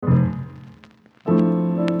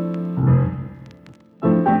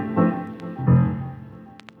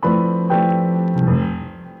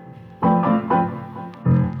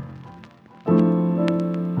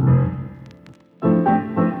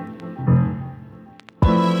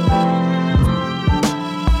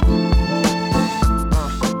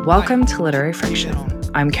Welcome to Literary Friction.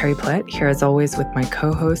 I'm Carrie Plitt, here as always with my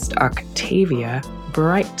co-host Octavia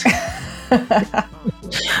Bright.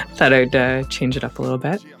 Thought I'd change it up a little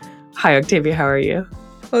bit. Hi Octavia, how are you?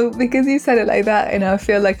 Well, because you said it like that, I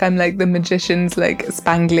feel like I'm like the magician's like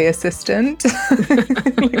spangly assistant.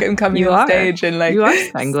 Like I'm coming on stage and like you are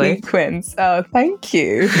spangly. Sequins. Oh, thank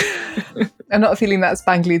you. I'm not feeling that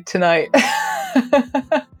spangly tonight.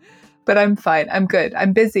 But I'm fine. I'm good.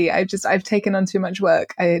 I'm busy. I've taken on too much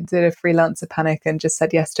work. I did a freelancer panic and just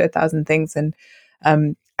said yes to 1,000 things, and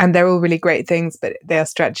they're all really great things, but they are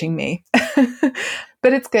stretching me.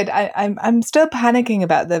 But it's good. I'm still panicking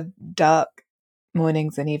about the dark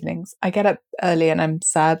mornings and evenings. I get up early, and I'm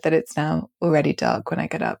sad that it's now already dark when I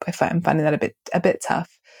get up. I'm finding that a bit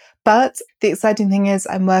tough. But the exciting thing is,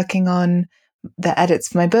 I'm working on the edits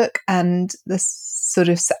for my book, and this sort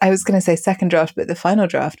of, I was going to say second draft, but the final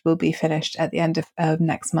draft will be finished at the end of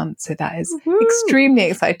next month. So that is extremely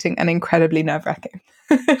exciting and incredibly nerve-wracking.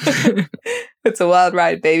 It's a wild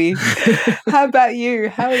ride, baby. How about you?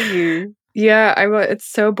 How are you? Yeah, it's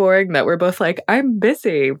so boring that we're both like, I'm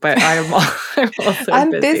busy, but I'm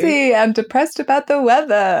also busy and depressed about the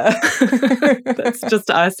weather. That's just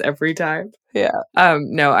us every time. Yeah.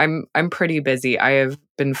 No, I'm pretty busy. I have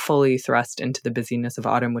been fully thrust into the busyness of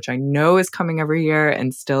autumn, which I know is coming every year,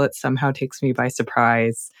 and still it somehow takes me by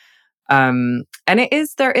surprise. And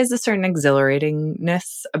there is a certain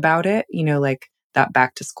exhilaratingness about it, like that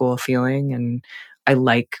back to school feeling, and I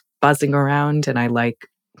like buzzing around, and I like,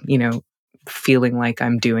 feeling like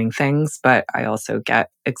I'm doing things, but I also get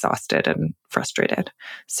exhausted and frustrated.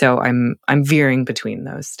 So I'm veering between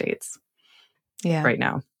those states right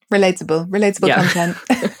now. Relatable content.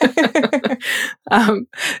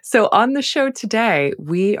 So on the show today,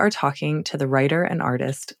 we are talking to the writer and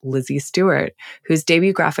artist Lizzie Stewart, whose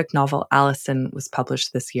debut graphic novel Allison was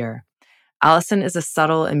published this year. Allison is a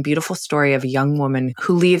subtle and beautiful story of a young woman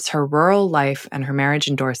who leaves her rural life and her marriage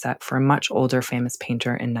in Dorset for a much older famous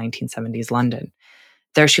painter in 1970s London.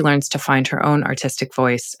 There she learns to find her own artistic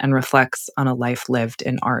voice and reflects on a life lived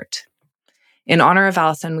in art. In honor of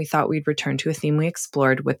Allison, we thought we'd return to a theme we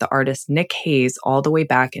explored with the artist Nick Hayes all the way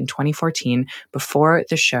back in 2014, before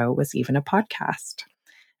the show was even a podcast.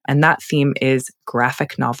 And that theme is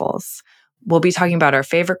graphic novels. We'll be talking about our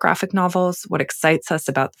favorite graphic novels, what excites us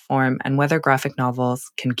about the form, and whether graphic novels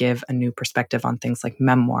can give a new perspective on things like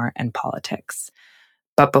memoir and politics.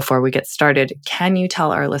 But before we get started, can you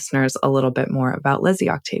tell our listeners a little bit more about Lizzie,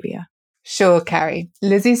 Octavia? Sure, Carrie.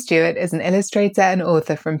 Lizzie Stewart is an illustrator and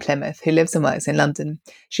author from Plymouth who lives and works in London.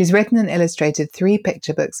 She's written and illustrated 3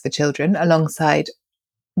 picture books for children alongside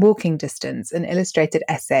Walking Distance, an illustrated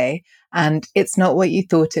essay, and It's Not What You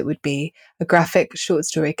Thought It Would Be, a graphic short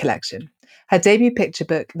story collection. Her debut picture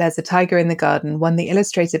book, There's a Tiger in the Garden, won the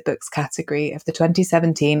Illustrated Books category of the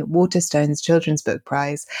 2017 Waterstones Children's Book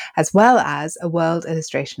Prize, as well as a World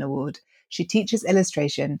Illustration Award. She teaches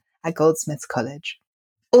illustration at Goldsmiths College.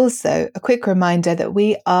 Also, a quick reminder that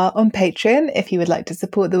we are on Patreon if you would like to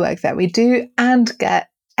support the work that we do and get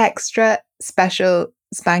extra special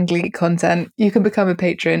spangly content. You can become a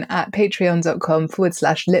patron at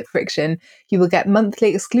patreon.com/litfriction. You will get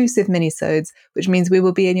monthly exclusive minisodes, which means we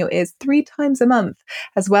will be in your ears 3 times a month,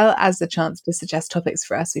 as well as the chance to suggest topics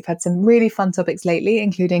for us. We've had some really fun topics lately,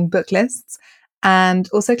 including book lists and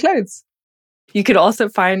also clothes. You could also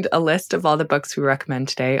find a list of all the books we recommend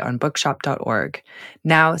today on bookshop.org.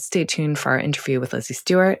 Now, stay tuned for our interview with Lizzie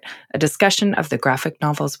Stewart, a discussion of the graphic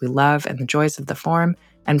novels we love and the joys of the form,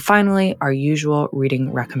 and finally, our usual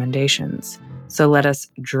reading recommendations. So let us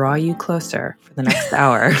draw you closer for the next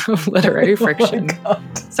hour of literary friction. Oh my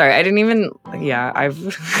God. Sorry, I didn't even... Yeah, I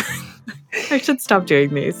should stop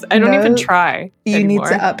doing these. I don't even try You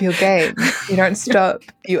anymore. need to up your game. You don't stop,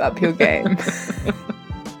 you up your game.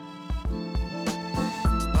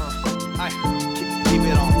 Keep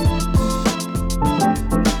it on.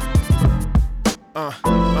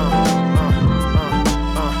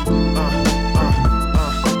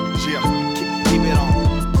 Yeah,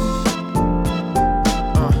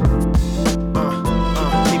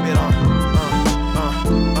 keep it on. Keep it on.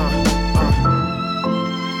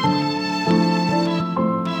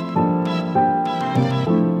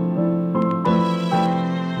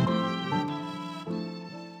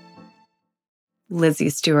 Lizzie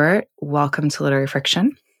Stewart, welcome to Literary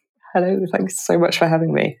Friction. Hello, thanks so much for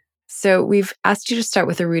having me. So we've asked you to start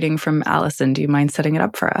with a reading from Allison. Do you mind setting it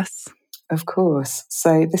up for us? Of course.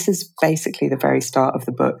 So this is basically the very start of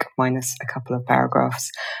the book, minus a couple of paragraphs.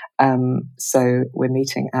 So we're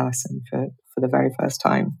meeting Allison for the very first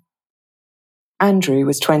time. Andrew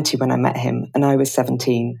was 20 when I met him, and I was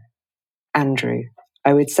 17. Andrew.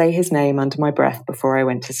 I would say his name under my breath before I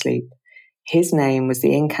went to sleep. His name was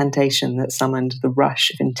the incantation that summoned the rush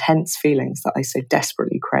of intense feelings that I so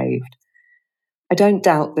desperately craved. I don't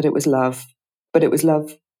doubt that it was love, but it was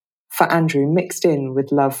love for Andrew mixed in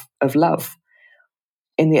with love of love.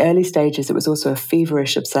 In the early stages, it was also a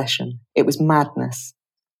feverish obsession. It was madness.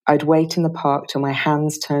 I'd wait in the park till my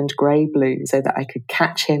hands turned grey-blue so that I could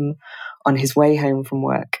catch him on his way home from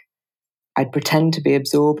work. I'd pretend to be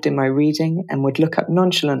absorbed in my reading and would look up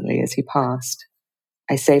nonchalantly as he passed.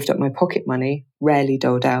 I saved up my pocket money, rarely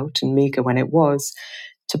doled out and meagre when it was,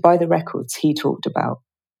 to buy the records he talked about.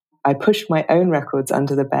 I pushed my own records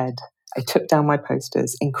under the bed. I took down my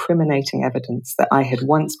posters, incriminating evidence that I had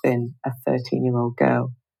once been a 13-year-old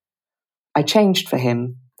girl. I changed for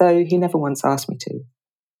him, though he never once asked me to.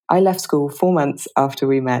 I left school 4 months after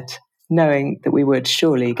we met, knowing that we would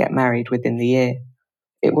surely get married within the year.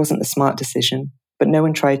 It wasn't a smart decision, but no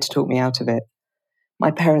one tried to talk me out of it.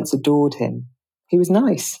 My parents adored him. He was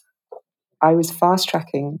nice. I was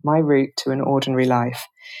fast-tracking my route to an ordinary life.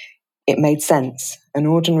 It made sense. An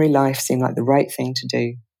ordinary life seemed like the right thing to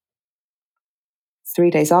do. 3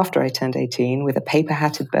 days after I turned 18, with a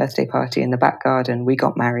paper-hatted birthday party in the back garden, we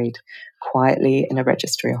got married, quietly in a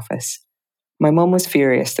registry office. My mum was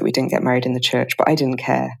furious that we didn't get married in the church, but I didn't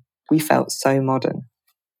care. We felt so modern.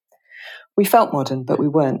 We felt modern, but we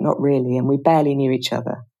weren't, not really, and we barely knew each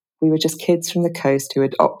other. We were just kids from the coast who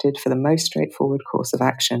had opted for the most straightforward course of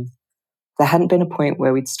action. There hadn't been a point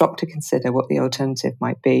where we'd stopped to consider what the alternative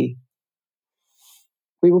might be.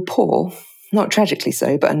 We were poor, not tragically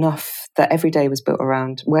so, but enough that every day was built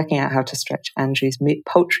around working out how to stretch Andrew's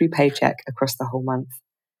paltry paycheck across the whole month.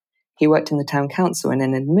 He worked in the town council in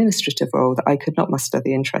an administrative role that I could not muster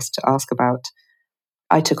the interest to ask about.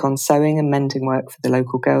 I took on sewing and mending work for the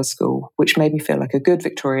local girls' school, which made me feel like a good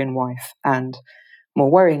Victorian wife and,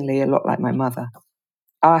 more worryingly, a lot like my mother.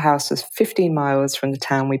 Our house was 15 miles from the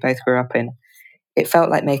town we both grew up in. It felt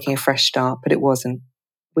like making a fresh start, but it wasn't.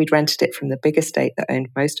 We'd rented it from the big estate that owned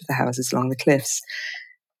most of the houses along the cliffs.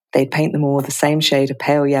 They'd paint them all the same shade of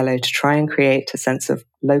pale yellow to try and create a sense of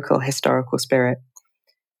local historical spirit.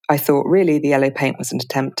 I thought really the yellow paint was an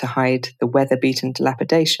attempt to hide the weather-beaten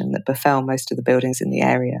dilapidation that befell most of the buildings in the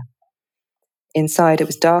area. Inside, it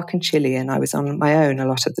was dark and chilly, and I was on my own a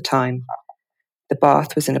lot of the time. The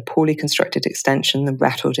bath was in a poorly constructed extension that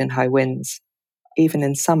rattled in high winds. Even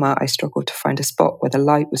in summer, I struggled to find a spot where the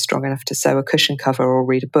light was strong enough to sew a cushion cover or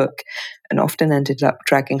read a book, and often ended up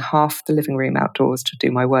dragging half the living room outdoors to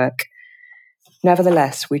do my work.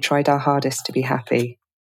 Nevertheless, we tried our hardest to be happy.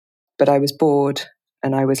 But I was bored,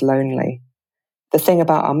 and I was lonely. The thing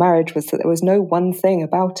about our marriage was that there was no one thing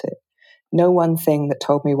about it, no one thing that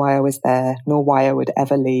told me why I was there, nor why I would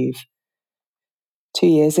ever leave. 2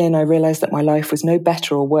 years in, I realized that my life was no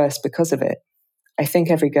better or worse because of it. I think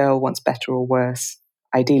every girl wants better or worse.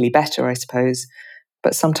 Ideally better, I suppose,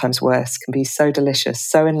 but sometimes worse can be so delicious,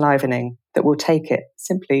 so enlivening, that we'll take it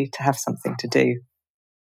simply to have something to do.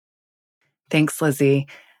 Thanks, Lizzie.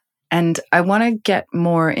 And I want to get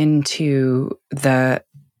more into that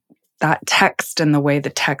text and the way the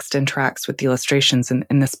text interacts with the illustrations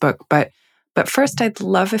in this book. But first, I'd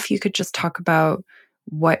love if you could just talk about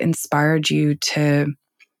what inspired you to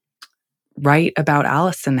write about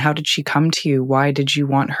Alison. How did she come to you? Why did you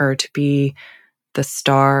want her to be the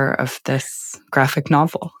star of this graphic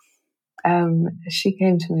novel? She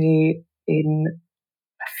came to me in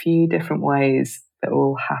a few different ways that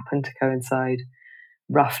all happened to coincide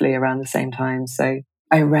roughly around the same time. So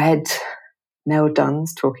I read Nell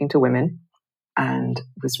Dunn's Talking to Women and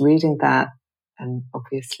was reading that, and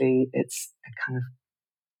obviously it's a kind of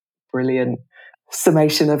brilliant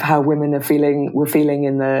summation of how women were feeling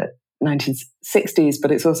in the 1960s,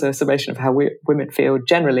 but it's also a summation of how women feel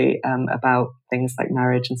generally about things like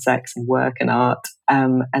marriage and sex and work and art.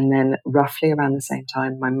 And then roughly around the same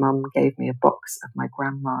time, my mum gave me a box of my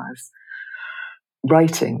grandma's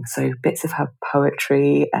writing, so bits of her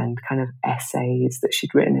poetry and kind of essays that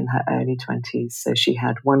she'd written in her early 20s. So she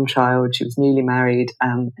had one child, she was newly married,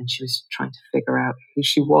 and she was trying to figure out who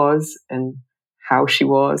she was and how she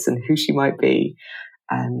was and who she might be.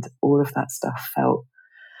 And all of that stuff felt,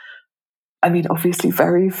 obviously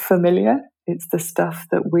very familiar. It's the stuff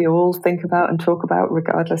that we all think about and talk about,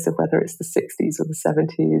 regardless of whether it's the 60s or the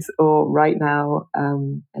 70s or right now.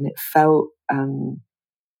 And it felt,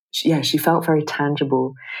 she felt very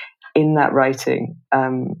tangible in that writing.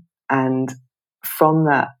 And from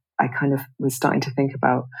that, I kind of was starting to think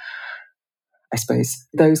about, I suppose,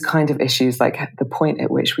 those kind of issues, like the point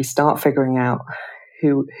at which we start figuring out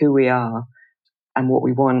who we are and what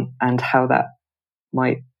we want and how that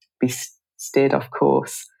might be steered off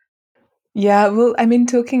course. Yeah, well, I mean,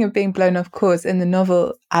 talking of being blown off course, in the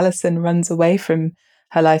novel, Alison runs away from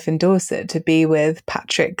her life in Dorset to be with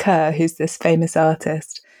Patrick Kerr, who's this famous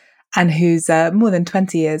artist and who's more than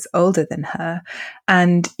 20 years older than her.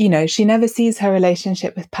 And, you know, she never sees her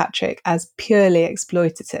relationship with Patrick as purely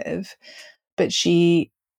exploitative, but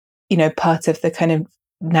she, you know, part of the kind of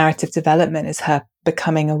narrative development is her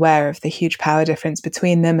becoming aware of the huge power difference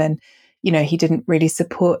between them. And, you know, he didn't really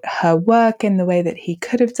support her work in the way that he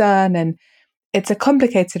could have done. And it's a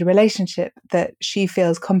complicated relationship that she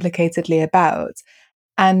feels complicatedly about.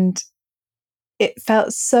 And it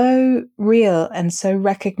felt so real and so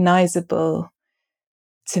recognizable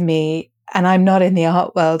to me. And I'm not in the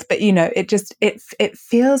art world, but you know, it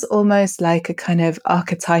feels almost like a kind of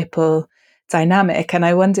archetypal dynamic. And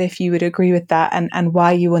I wonder if you would agree with that, and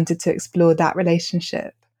why you wanted to explore that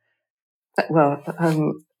relationship. Well,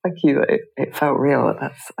 thank you. It felt real.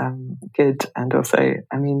 That's good. And also,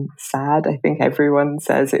 I mean, sad. I think everyone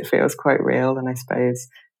says it feels quite real. And I suppose,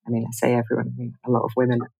 I mean, I say everyone, I mean, a lot of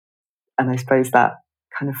women. And I suppose that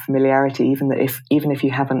kind of familiarity, even if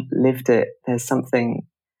you haven't lived it, there's something,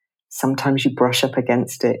 sometimes you brush up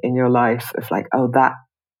against it in your life of like, oh,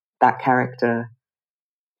 that character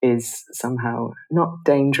is somehow not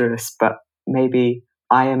dangerous, but maybe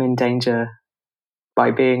I am in danger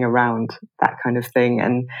by being around that kind of thing.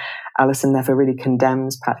 And Alison never really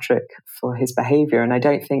condemns Patrick for his behavior. And I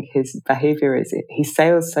don't think his behavior is, he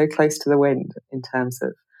sails so close to the wind in terms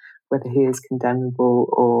of whether he is condemnable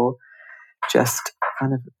or just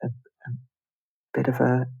kind of a bit of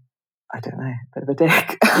a, I don't know, a bit of a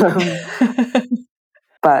dick.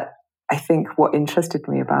 But I think what interested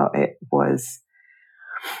me about it was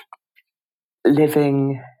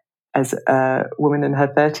living as a woman in her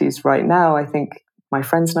 30s right now. I think my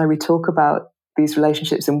friends and I, we talk about these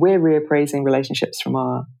relationships, and we're reappraising relationships from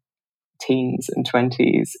our teens and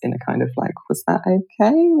 20s in a kind of like, was that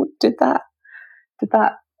okay? Did that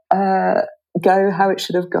go how it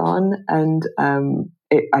should have gone? And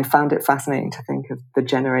I found it fascinating to think of the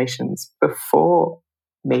generations before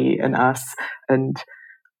me and us, and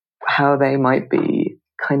how they might be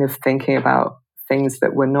kind of thinking about things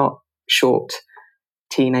that were not short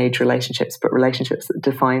teenage relationships, but relationships that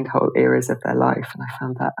defined whole eras of their life. And I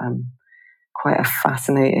found that quite a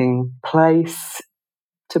fascinating place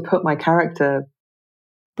to put my character.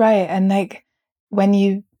 Right. And like when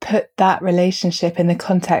you put that relationship in the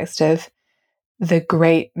context of the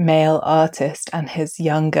great male artist and his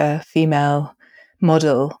younger female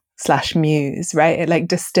model slash muse, right? It like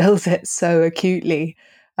distills it so acutely.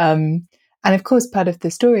 And of course, part of the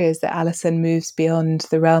story is that Alison moves beyond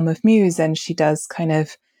the realm of muse and she does kind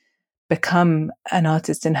of become an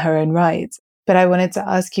artist in her own right. But I wanted to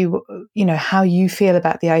ask you, you know, how you feel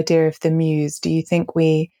about the idea of the muse. Do you think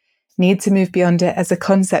we need to move beyond it as a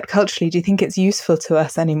concept culturally? Do you think it's useful to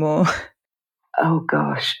us anymore? Oh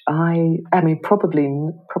gosh, I mean, probably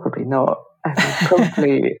not. I mean,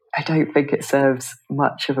 probably, I don't think it serves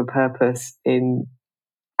much of a purpose in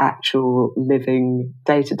actual living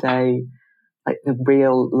day to day, like the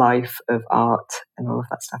real life of art and all of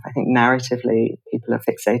that stuff. I think narratively, people are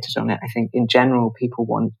fixated on it. I think in general,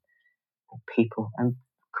 I'm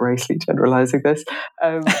grossly generalizing this.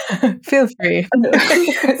 Feel free.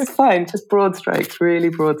 It's fine, just broad strokes, really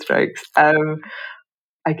broad strokes.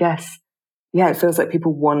 I guess, yeah, it feels like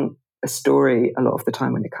people want a story a lot of the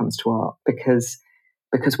time when it comes to art, because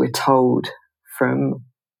we're told from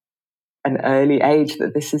an early age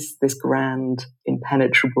that this is this grand,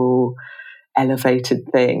 impenetrable, elevated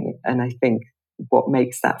thing. And I think what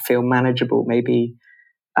makes that feel manageable, maybe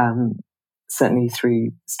certainly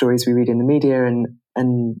through stories we read in the media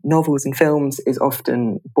and novels and films, is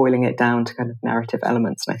often boiling it down to kind of narrative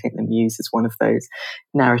elements. And I think the muse is one of those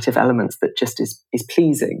narrative elements that just is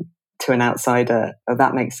pleasing to an outsider. Oh,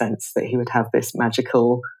 that makes sense that he would have this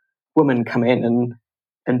magical woman come in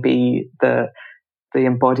and be the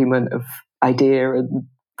embodiment of idea and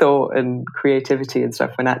thought and creativity and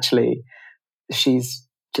stuff, when actually she's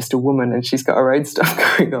just a woman and she's got her own stuff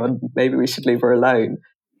going on. Maybe we should leave her alone.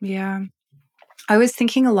 Yeah. I was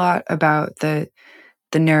thinking a lot about the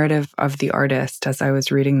narrative of the artist as I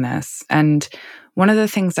was reading this. And one of the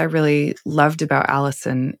things I really loved about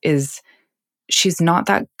Alison is she's not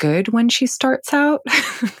that good when she starts out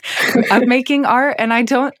of making art. And I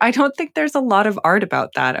don't think there's a lot of art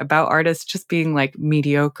about that, about artists just being like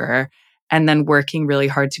mediocre and then working really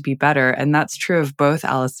hard to be better. And that's true of both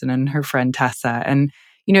Alison and her friend Tessa. And,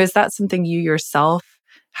 you know, is that something you yourself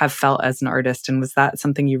have felt as an artist? And was that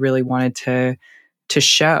something you really wanted to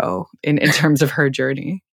show in terms of her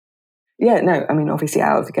journey? Yeah, no, I mean, obviously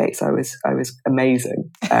out of the gates, I was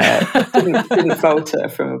amazing. Didn't falter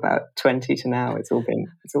from about 20 to now. It's all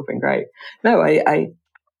been great. No, I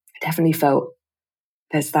definitely felt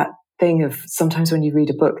there's that thing of sometimes when you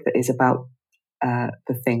read a book that is about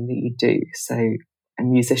the thing that you do. So,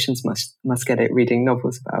 and musicians must get it, reading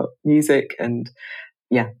novels about music and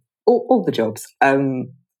all the jobs.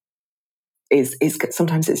 Is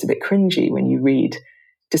sometimes it's a bit cringy when you read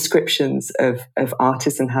descriptions of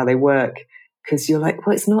artists and how they work, because you're like,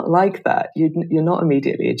 well, it's not like that. You're not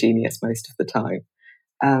immediately a genius most of the time.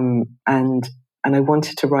 And I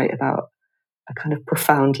wanted to write about a kind of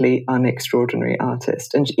profoundly unextraordinary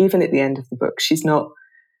artist. And even at the end of the book, she's not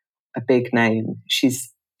a big name.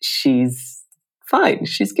 She's fine.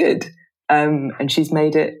 She's good. And she's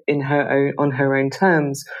made it on her own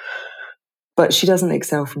terms. But she doesn't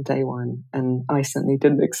excel from day one. And I certainly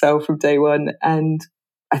didn't excel from day one. And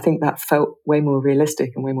I think that felt way more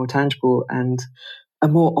realistic and way more tangible and a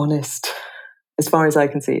more honest, as far as I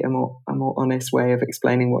can see, a more honest way of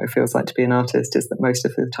explaining what it feels like to be an artist is that most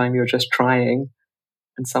of the time you're just trying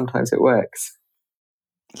and sometimes it works.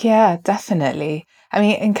 Yeah, definitely. I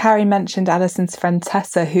mean, and Carrie mentioned Alison's friend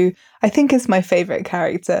Tessa, who I think is my favourite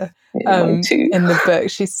character Mine too. in the book.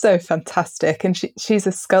 She's so fantastic, and she's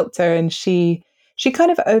a sculptor, and she kind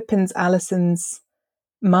of opens Alison's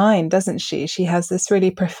mind, doesn't she? She has this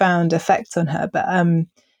really profound effect on her, but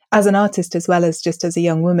as an artist as well as just as a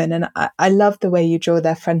young woman. And I love the way you draw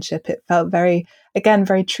their friendship. It felt very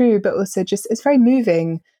true, but also just it's very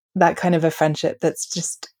moving, that kind of a friendship that's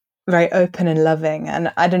just very open and loving.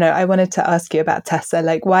 And I don't know, I wanted to ask you about Tessa.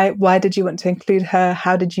 Like, why did you want to include her?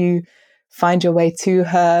 How did you find your way to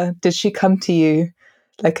her? Did she come to you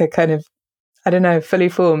like a kind of, I don't know, fully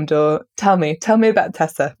formed? Or tell me about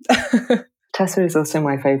Tessa. Tessa is also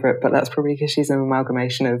my favourite, but that's probably because she's an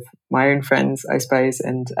amalgamation of my own friends, I suppose,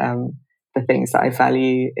 and the things that I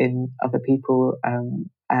value in other people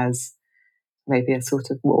as maybe a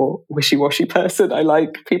sort of more wishy-washy person. I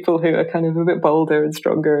like people who are kind of a bit bolder and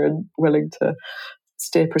stronger and willing to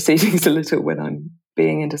steer proceedings a little when I'm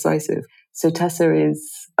being indecisive. So Tessa is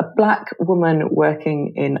a Black woman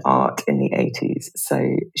working in art in the 80s.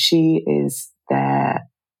 So she is there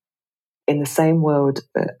in the same world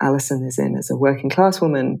that Alison is in as a working class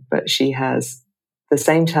woman, but she has the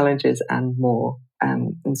same challenges and more.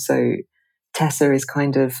 And so Tessa is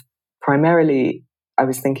kind of primarily, I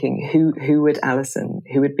was thinking, who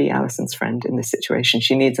would be Alison's friend in this situation?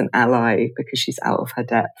 She needs an ally because she's out of her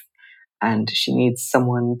depth, and she needs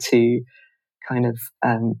someone to kind of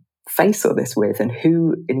face all this with. And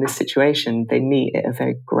who in this situation they meet at a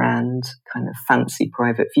very grand, kind of fancy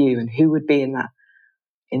private view, and who would be in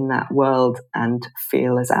that world and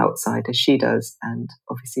feel as outside as she does. And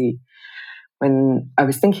obviously, when I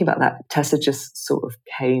was thinking about that, Tessa just sort of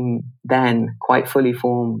came then quite fully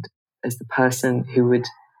formed as the person who would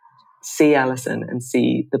see Alison and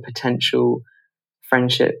see the potential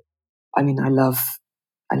friendship. I mean, I love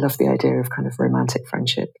the idea of kind of romantic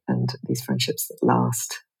friendship and these friendships that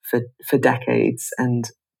last for decades, and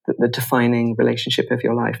that the defining relationship of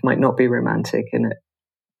your life might not be romantic, and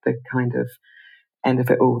the kind of end of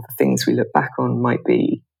it all, the things we look back on might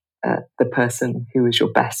be the person who was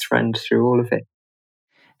your best friend through all of it.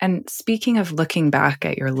 And speaking of looking back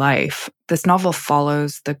at your life, this novel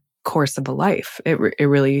follows the course of a life. It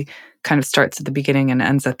really kind of starts at the beginning and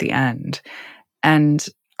ends at the end. And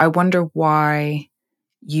I wonder why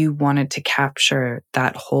you wanted to capture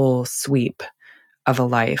that whole sweep of a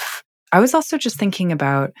life. I was also just thinking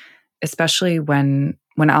about, especially when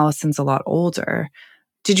Alison's a lot older,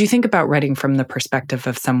 did you think about writing from the perspective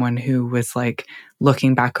of someone who was like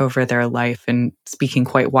looking back over their life and speaking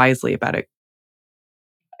quite wisely about it?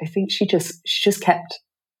 I think she just kept.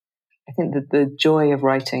 I think that the joy of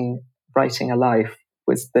writing a life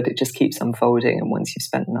was that it just keeps unfolding, and once you've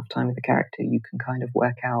spent enough time with the character, you can kind of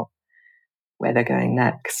work out where they're going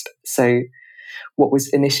next. So what was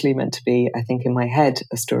initially meant to be, I think in my head,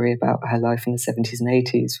 a story about her life in the 70s and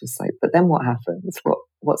 80s was like, but then what happens?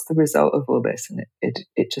 What's the result of all this? And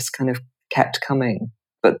it just kind of kept coming.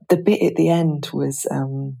 But the bit at the end was,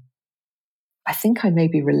 I think I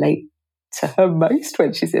maybe relate to her most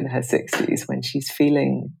when she's in her 60s, when she's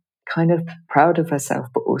feeling kind of proud of herself,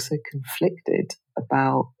 but also conflicted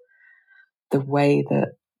about the way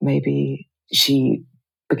that maybe she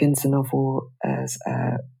begins the novel as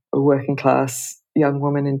a working class young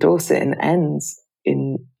woman in Dorset and ends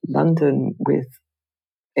in London with,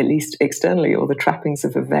 at least externally, all the trappings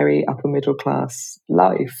of a very upper middle class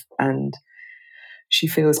life. And she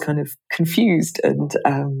feels kind of confused and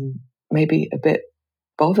maybe a bit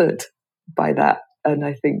bothered by that. And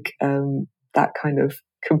I think that kind of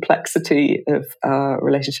complexity of our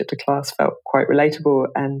relationship to class felt quite relatable,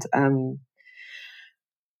 and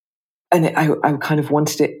I kind of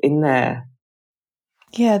wanted it in there.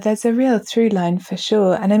 Yeah, there's a real through line for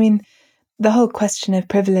sure. And I mean, the whole question of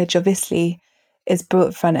privilege obviously is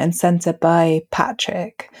brought front and center by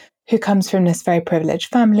Patrick, who comes from this very privileged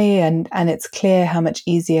family, and it's clear how much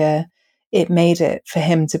easier it made it for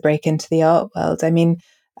him to break into the art world. I mean,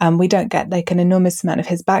 we don't get like an enormous amount of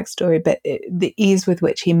his backstory, but the ease with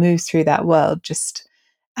which he moves through that world just,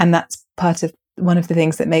 and that's part of one of the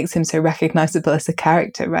things that makes him so recognizable as a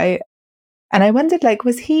character, right? And I wondered, like,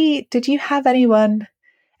 did you have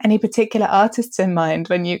any particular artists in mind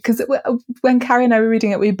when because when Carrie and I were reading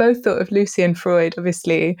it, we both thought of Lucian Freud,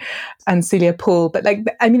 obviously, and Celia Paul, but like,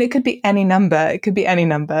 I mean, it could be any number.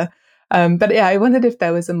 But yeah, I wondered if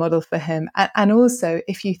there was a model for him. And also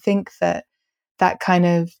if you think that kind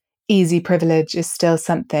of easy privilege is still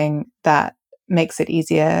something that makes it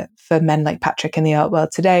easier for men like Patrick in the art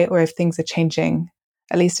world today, or if things are changing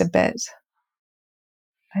at least a bit.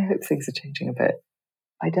 I hope things are changing a bit.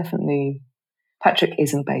 Patrick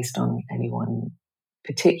isn't based on anyone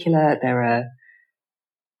particular. There are,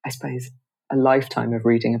 I suppose, a lifetime of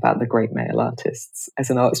reading about the great male artists as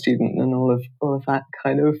an art student, and all of that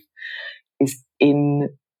kind of is in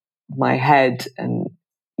my head, and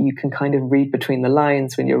you can kind of read between the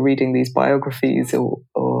lines when you're reading these biographies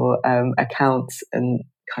or accounts, and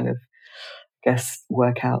kind of guess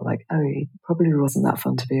work out like, oh, he probably wasn't that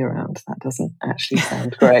fun to be around. That doesn't actually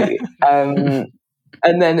sound great.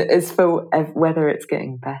 And then as for whether it's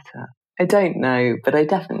getting better, I don't know, but I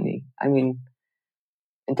definitely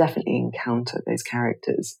encounter those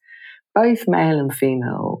characters, both male and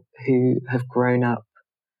female, who have grown up,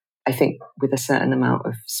 I think, with a certain amount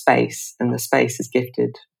of space, and the space is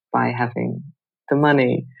gifted by having the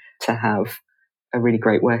money to have a really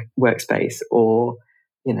great workspace, or,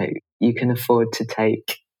 you know, you can afford to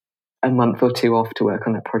take a month or two off to work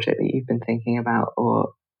on that project that you've been thinking about,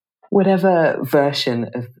 or whatever version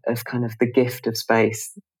of kind of the gift of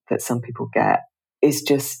space that some people get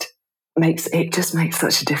makes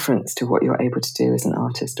such a difference to what you're able to do as an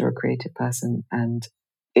artist or a creative person. And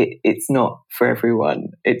it's not for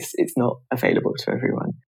everyone. It's not available to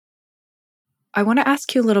everyone. I want to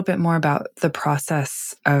ask you a little bit more about the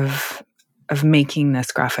process of making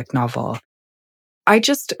this graphic novel.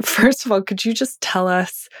 First of all, could you just tell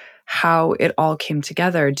us how it all came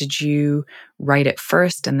together? Did you write it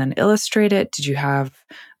first and then illustrate it? Did you have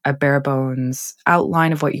a bare bones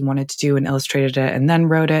outline of what you wanted to do and illustrated it and then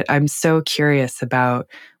wrote it? I'm so curious about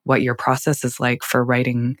what your process is like for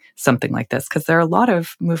writing something like this, because there are a lot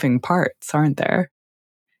of moving parts, aren't there?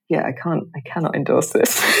 Yeah, I cannot endorse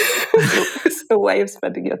this. It's a way of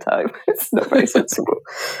spending your time. It's not very sensible.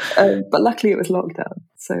 But luckily it was lockdown,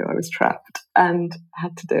 so I was trapped and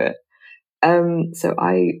had to do it. So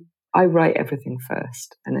I write everything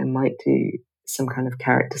first, and I might do some kind of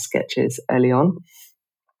character sketches early on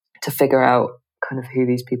to figure out kind of who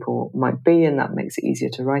these people might be, and that makes it easier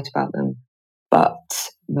to write about them. But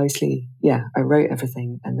mostly, yeah, I wrote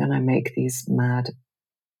everything, and then I make these mad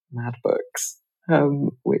books,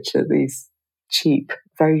 which are these cheap,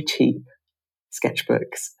 very cheap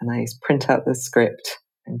sketchbooks, and I print out the script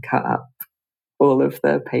and cut up all of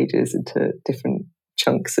the pages into different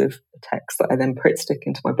chunks of text that I then stick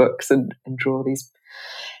into my books and draw these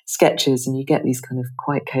sketches, and you get these kind of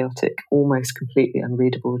quite chaotic, almost completely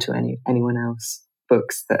unreadable to anyone else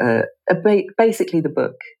books that are basically the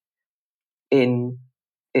book in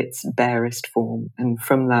its barest form. And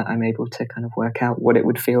from that, I'm able to kind of work out what it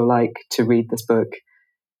would feel like to read this book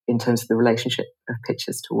in terms of the relationship of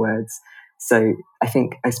pictures to words. So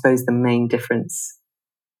I suppose the main difference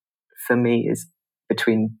for me is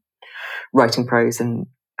between writing prose and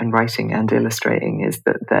writing and illustrating is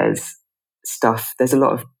that there's a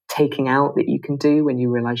lot of taking out that you can do when you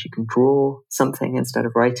realize you can draw something instead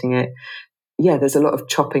of writing it. Yeah, there's a lot of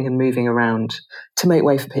chopping and moving around to make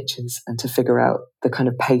way for pictures and to figure out the kind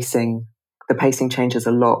of pacing. The pacing changes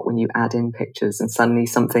a lot when you add in pictures, and suddenly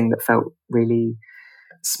something that felt really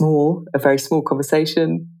small, a very small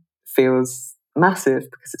conversation, feels massive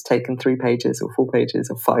because it's taken 3 pages or 4 pages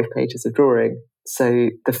or 5 pages of drawing. So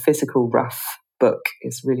the physical rough book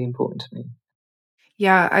is really important to me.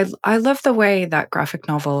 Yeah, I love the way that graphic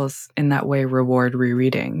novels in that way reward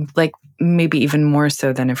rereading. Like maybe even more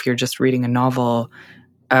so than if you're just reading a novel,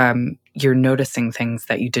 you're noticing things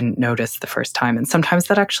that you didn't notice the first time. And sometimes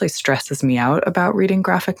that actually stresses me out about reading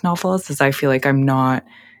graphic novels, as I feel like I'm not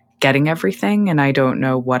getting everything and I don't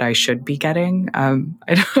know what I should be getting. I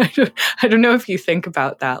don't know if you think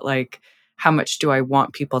about that, like how much do I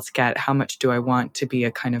want people to get? How much do I want to be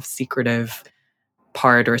a kind of secretive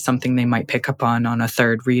part or something they might pick up on a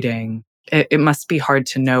third reading. It must be hard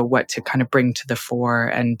to know what to kind of bring to the fore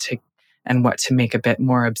and what to make a bit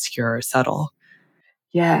more obscure or subtle.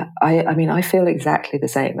 Yeah, I mean, I feel exactly the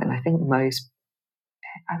same. And I think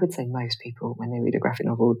I would say most people, when they read a graphic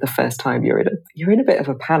novel, the first time you're in a bit of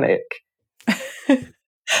a panic.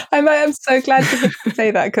 I'm so glad to hear you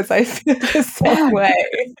say that, because I feel the same way.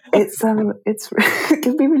 It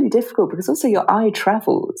can be really difficult because also your eye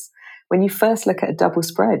travels. When you first look at a double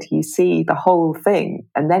spread, you see the whole thing,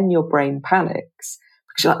 and then your brain panics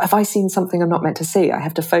because you're like, have I seen something I'm not meant to see? I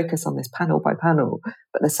have to focus on this panel by panel,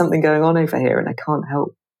 but there's something going on over here, and I can't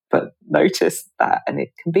help but notice that. And it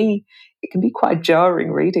can be quite a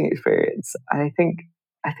jarring reading experience. And I think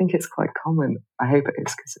it's quite common. I hope it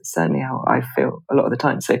is, because it's certainly how I feel a lot of the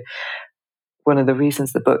time. So one of the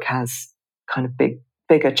reasons the book has kind of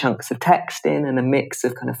bigger chunks of text in and a mix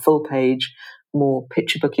of kind of full page, more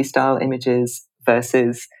picture booky style images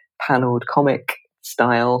versus paneled comic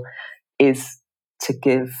style is to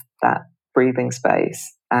give that breathing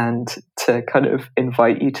space and to kind of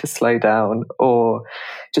invite you to slow down or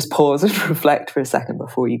just pause and reflect for a second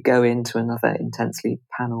before you go into another intensely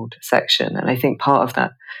paneled section. And I think part of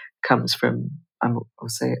that comes from, I'm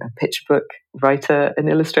also a picture book writer and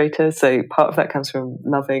illustrator, so part of that comes from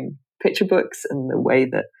loving picture books and the way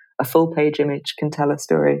that a full page image can tell a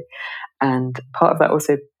story. And part of that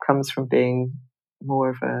also comes from being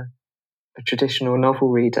more of a traditional novel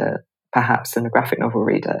reader, perhaps, than a graphic novel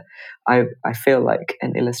reader. I feel like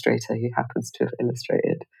an illustrator who happens to have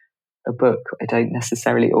illustrated a book. I don't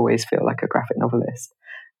necessarily always feel like a graphic novelist.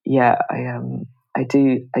 Yeah, I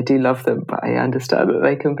do love them, but I understand that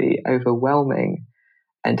they can be overwhelming,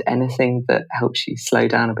 and anything that helps you slow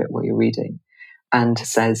down a bit while you're reading and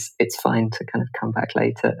says it's fine to kind of come back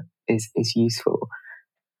later is useful.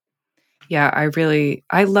 Yeah,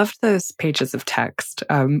 I loved those pages of text.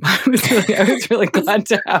 I was really glad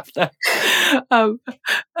to have them.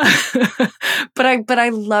 But I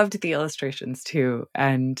loved the illustrations too.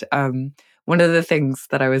 And one of the things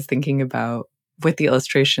that I was thinking about with the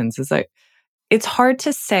illustrations is it's hard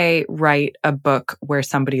to say, write a book where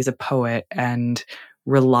somebody's a poet and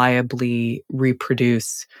reliably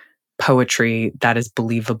reproduce poetry that is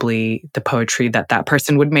believably the poetry that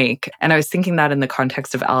person would make. And I was thinking that in the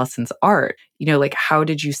context of Alison's art, like, how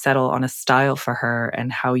did you settle on a style for her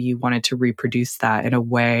and how you wanted to reproduce that in a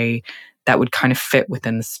way that would kind of fit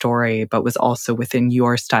within the story, but was also within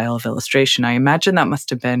your style of illustration? I imagine that must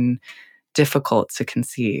have been difficult to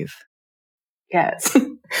conceive. Yes,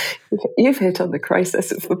 you've hit on the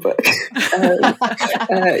crisis of the book.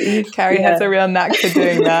 Carrie has a real knack for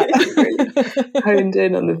doing that. Really honed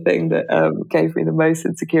in on the thing that gave me the most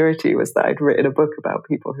insecurity, was that I'd written a book about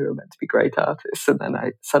people who were meant to be great artists, and then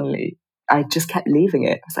I just kept leaving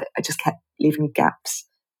it. I just kept leaving gaps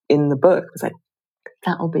in the book. I was like,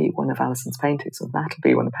 that'll be one of Alison's paintings, or that'll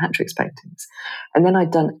be one of Patrick's paintings. And then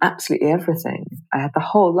I'd done absolutely everything. I had the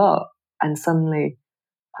whole lot, and suddenly,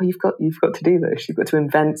 oh, you've got to do this. You've got to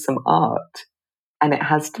invent some art, and it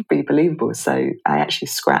has to be believable. So I actually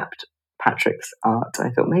scrapped Patrick's art.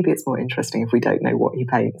 I thought maybe it's more interesting if we don't know what he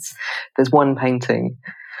paints. There's one painting,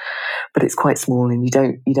 but it's quite small, and you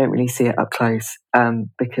don't really see it up close,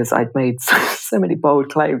 because I'd made so many bold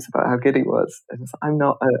claims about how good he was. And I'm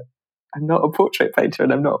not a portrait painter,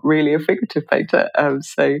 and I'm not really a figurative painter.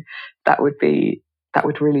 So that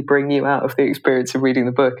would really bring you out of the experience of reading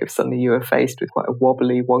the book if suddenly you were faced with quite a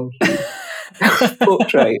wobbly, wonky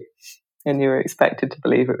portrait and you were expected to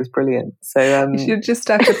believe it was brilliant. So you should just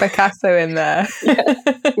stuck a Picasso in there.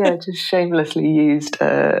 yeah, just shamelessly used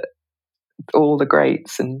all the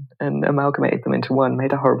greats and amalgamated them into one,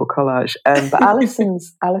 made a horrible collage. But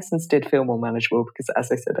Alison's did feel more manageable because,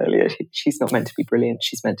 as I said earlier, she's not meant to be brilliant.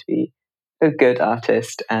 She's meant to be a good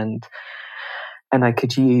artist, and I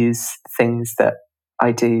could use things that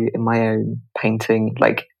I do in my own painting.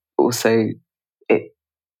 Like, also,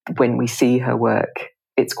 when we see her work,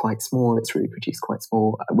 it's quite small. It's reproduced quite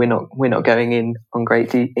small. We're not going in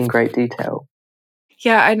great detail.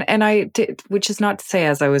 Yeah, and I did, which is not to say,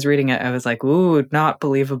 as I was reading it, I was like, "Ooh, not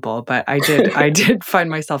believable." But I did find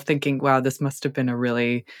myself thinking, "Wow, this must have been a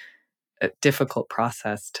really difficult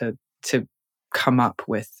process to come up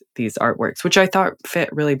with these artworks," which I thought fit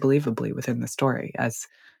really believably within the story as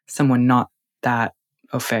someone not that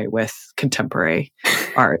au fait with contemporary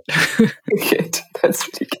art. Good, that's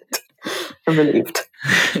really good. I'm relieved.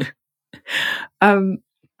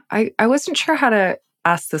 I wasn't sure how to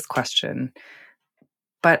ask this question,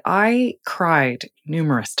 but I cried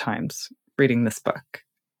numerous times reading this book.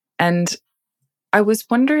 And I was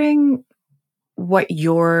wondering what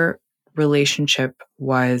your relationship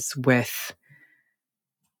was with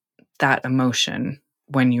that emotion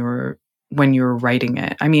when you were writing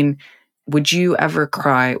it? I mean, would you ever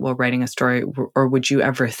cry while writing a story, or would you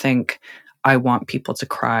ever think, I want people to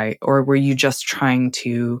cry? Or were you just trying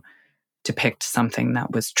to depict something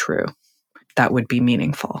that was true, that would be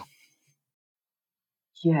meaningful?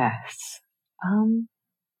 Yes.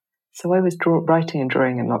 So I was writing and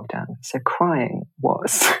drawing in lockdown, so crying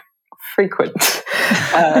was frequent,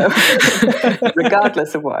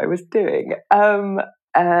 regardless of what I was doing. I'm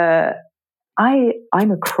a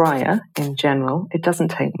crier in general. It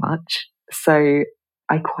doesn't take much. So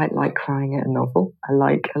I quite like crying at a novel. I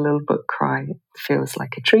like a little book cry. It feels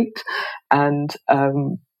like a treat. And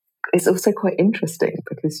it's also quite interesting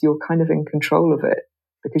because you're kind of in control of it,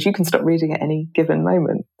 because you can stop reading at any given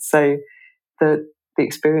moment. So the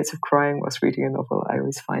experience of crying whilst reading a novel, I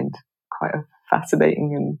always find quite a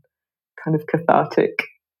fascinating and kind of cathartic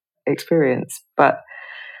experience. But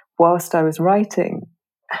whilst I was writing,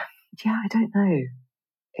 yeah, I don't know.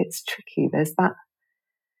 It's tricky. There's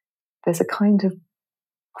a kind of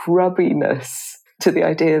grubbiness to the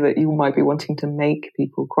idea that you might be wanting to make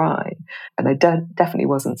people cry. And I definitely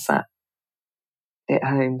wasn't sat at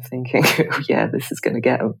home thinking, oh, yeah, this is going to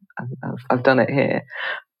get them. I've done it here.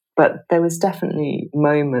 But there was definitely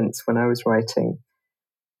moments when I was writing,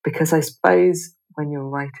 because I suppose when you're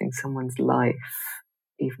writing someone's life,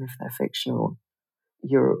 even if they're fictional,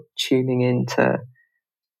 you're tuning into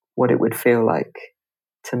what it would feel like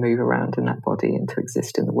to move around in that body and to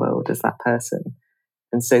exist in the world as that person.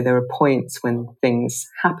 And so there are points when things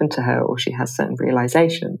happen to her, or she has certain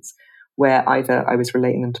realizations where either I was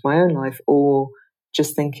relating them to my own life, or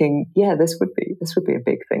just thinking, yeah, this would be a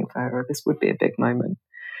big thing for her, or this would be a big moment.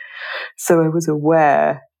 So I was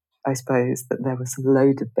aware, I suppose, that there were some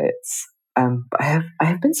loaded bits. But I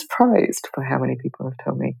have been surprised by how many people have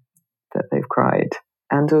told me that they've cried,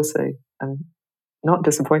 and also not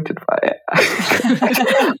disappointed by it.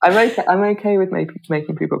 I'm okay with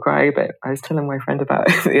making people cry, but I was telling my friend about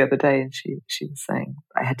it the other day, and she was saying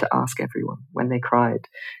I had to ask everyone when they cried,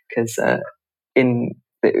 because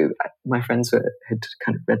my friends had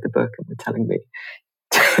kind of read the book and were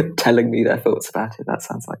telling me their thoughts about it. That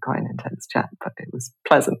sounds like quite an intense chat, but it was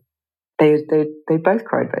pleasant. They both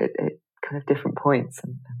cried, but at kind of different points,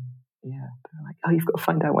 and yeah, they're like, oh, you've got to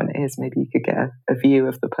find out when it is. Maybe you could get a view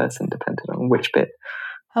of the person depending on which bit.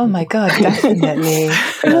 Oh my God, definitely.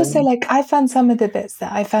 And also, like, I found some of the bits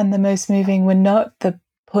that I found the most moving were not the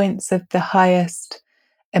points of the highest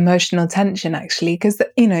emotional tension, actually, because,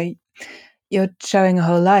 you know, you're showing a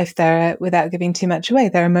whole life there. Without giving too much away,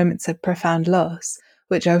 there are moments of profound loss,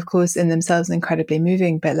 which are, of course, in themselves incredibly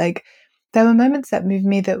moving. But like, there were moments that moved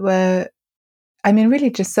me that were, I mean, really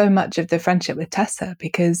just so much of the friendship with Tessa,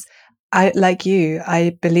 because I, like you,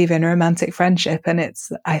 I believe in romantic friendship, and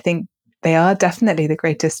I think they are definitely the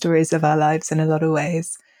greatest stories of our lives in a lot of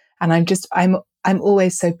ways. And I'm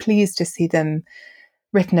always so pleased to see them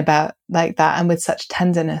written about like that, and with such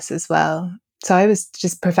tenderness as well. So I was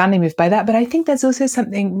just profoundly moved by that. But I think there's also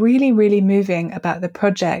something really, really moving about the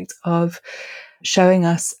project of showing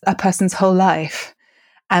us a person's whole life,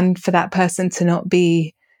 and for that person to not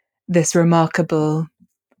be this remarkable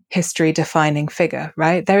history-defining figure,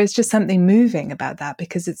 right? There is just something moving about that,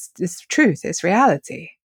 because it's truth, it's reality.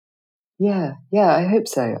 Yeah, I hope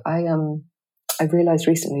so. I realised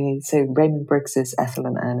recently, so Raymond Briggs's Ethel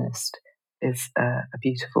and Ernest is a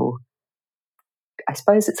beautiful, I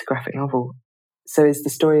suppose it's a graphic novel. So it's the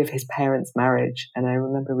story of his parents' marriage. And I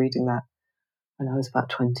remember reading that when I was about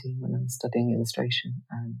 20, when I was studying illustration,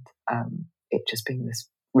 and it just being this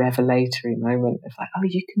revelatory moment of like, oh,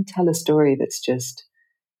 you can tell a story that's just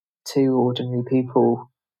two ordinary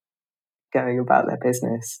people going about their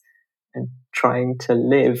business and trying to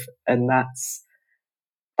live, and that's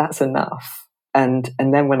enough. And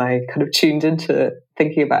then when I kind of tuned into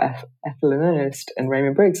thinking about Ethel and Ernest and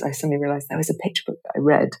Raymond Briggs, I suddenly realised there was a picture book that I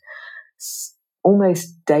read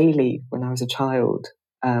almost daily when I was a child,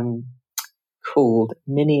 called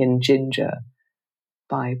Minnie and Ginger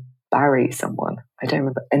by Barry someone. I don't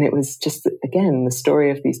remember. And it was just, again, the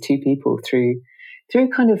story of these two people through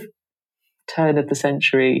kind of turn of the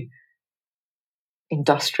century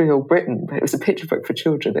industrial Britain. But it was a picture book for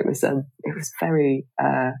children. It was very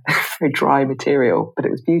very dry material, but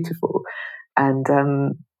it was beautiful. And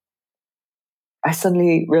I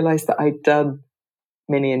suddenly realised that I'd done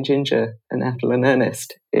Minnie and Ginger and Ethel and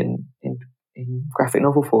Ernest in graphic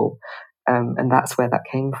novel form, and that's where that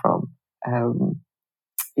came from.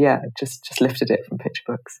 Just lifted it from picture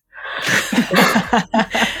books.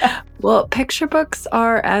 Well, picture books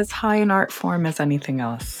are as high an art form as anything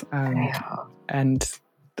else. And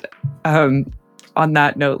on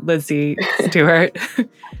that note, Lizzie Stuart,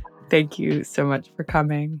 Thank you so much for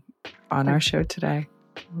coming on our show today.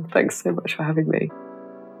 Thanks so much for having me.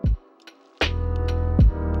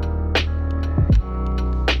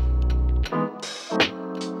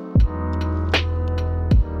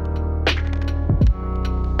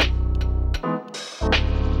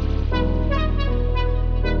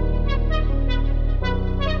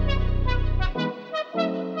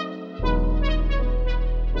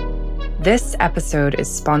 This episode is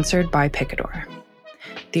sponsored by Picador.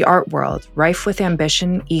 The art world, rife with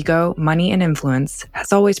ambition, ego, money, and influence,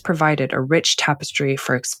 has always provided a rich tapestry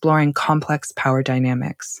for exploring complex power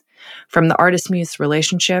dynamics. From the artist-muse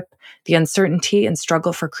relationship, the uncertainty and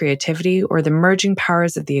struggle for creativity, or the merging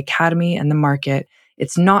powers of the academy and the market,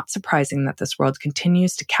 it's not surprising that this world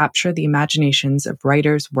continues to capture the imaginations of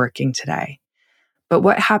writers working today. But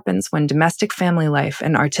what happens when domestic family life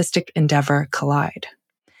and artistic endeavor collide?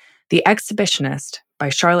 The Exhibitionist by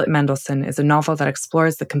Charlotte Mendelsohn is a novel that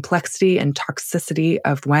explores the complexity and toxicity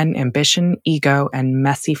of when ambition, ego, and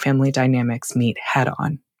messy family dynamics meet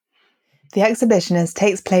head-on. The Exhibitionist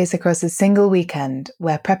takes place across a single weekend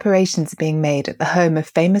where preparations are being made at the home of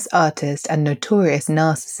famous artist and notorious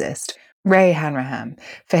narcissist Ray Hanrahan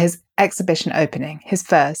for his exhibition opening, his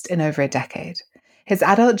first in over a decade. His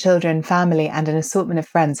adult children, family, and an assortment of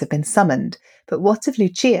friends have been summoned, but what of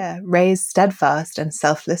Lucia, Ray's steadfast and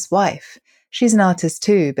selfless wife? She's an artist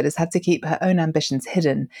too, but has had to keep her own ambitions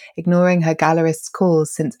hidden, ignoring her gallerist's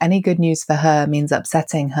calls since any good news for her means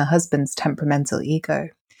upsetting her husband's temperamental ego.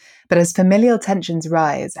 But as familial tensions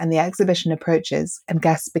rise and the exhibition approaches and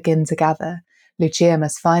guests begin to gather, Lucia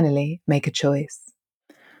must finally make a choice.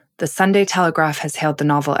 The Sunday Telegraph has hailed the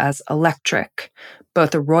novel as electric,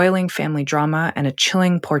 both a roiling family drama and a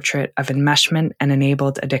chilling portrait of enmeshment and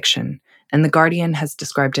enabled addiction, and The Guardian has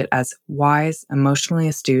described it as wise, emotionally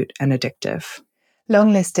astute, and addictive.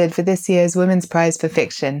 Longlisted for this year's Women's Prize for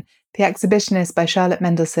Fiction, The Exhibitionist by Charlotte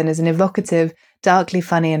Mendelsohn is an evocative, darkly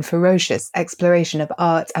funny and ferocious exploration of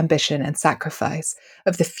art, ambition and sacrifice,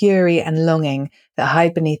 of the fury and longing that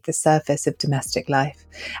hide beneath the surface of domestic life.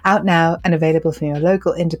 Out now and available from your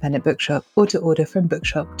local independent bookshop or to order from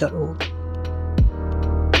bookshop.org.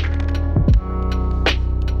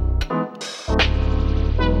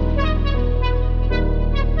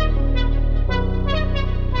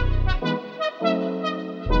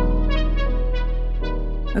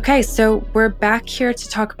 Okay, so we're back here to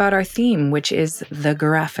talk about our theme, which is the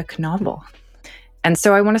graphic novel. And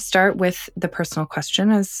so I want to start with the personal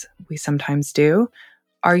question, as we sometimes do.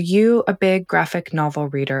 Are you a big graphic novel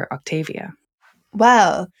reader, Octavia?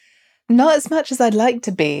 Well, not as much as I'd like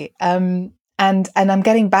to be. And I'm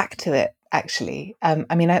getting back to it, actually.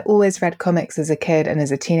 I always read comics as a kid and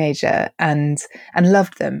as a teenager and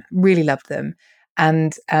loved them, really loved them.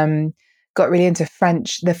 And got really into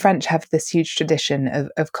French. The French have this huge tradition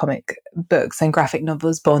of comic books and graphic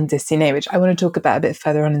novels, bande dessinée, which I want to talk about a bit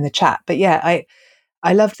further on in the chat. But yeah,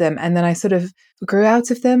 I loved them. And then I sort of grew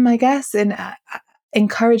out of them, I guess, and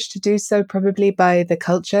encouraged to do so probably by the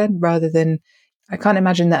culture rather than, I can't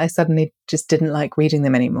imagine that I suddenly just didn't like reading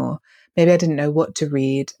them anymore. Maybe I didn't know what to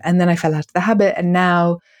read. And then I fell out of the habit. And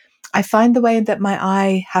now I find the way that my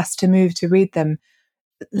eye has to move to read them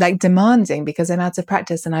like demanding because I'm out of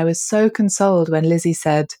practice. And I was so consoled when Lizzie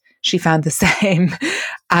said she found the same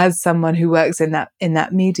as someone who works in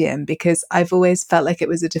that medium, because I've always felt like it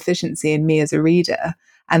was a deficiency in me as a reader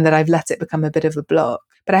and that I've let it become a bit of a block.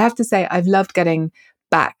 But I have to say, I've loved getting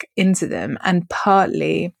back into them. And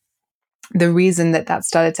partly the reason that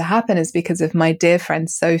started to happen is because of my dear friend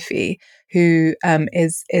Sophie, who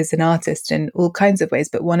is an artist in all kinds of ways.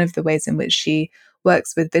 But one of the ways in which she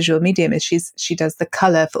works with visual medium is she does the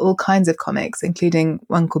color for all kinds of comics, including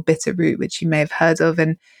one called Bitterroot, which you may have heard of.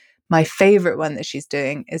 And my favorite one that she's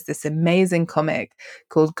doing is this amazing comic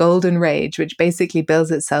called Golden Rage, which basically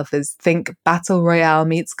bills itself as think Battle Royale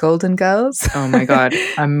meets Golden Girls. Oh my God,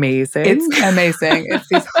 amazing. It's amazing. It's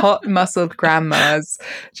these hot muscled grandmas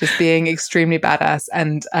just being extremely badass.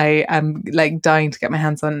 And I am like dying to get my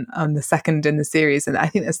hands on the second in the series. And I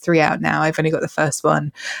think there's 3 out now. I've only got the first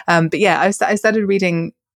one. But yeah, I started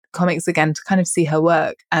reading comics again to kind of see her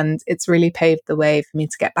work, and it's really paved the way for me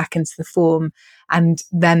to get back into the form and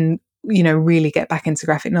then really get back into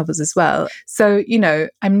graphic novels as well. So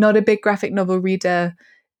I'm not a big graphic novel reader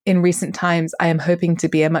in recent times. I am hoping to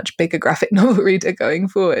be a much bigger graphic novel reader going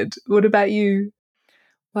forward. What about you?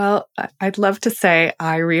 Well, I'd love to say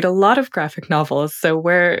I read a lot of graphic novels, so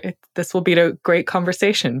this will be a great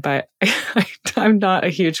conversation, but I'm not a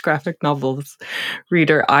huge graphic novels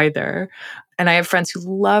reader either. And I have friends who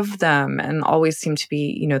love them and always seem to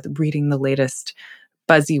be, reading the latest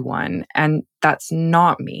buzzy one. And that's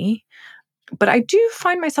not me. But I do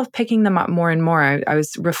find myself picking them up more and more. I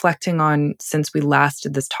was reflecting on, since we last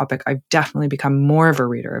did this topic, I've definitely become more of a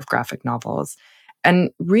reader of graphic novels.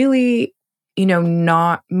 And really,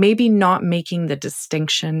 not making the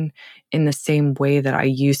distinction in the same way that I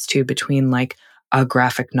used to between like a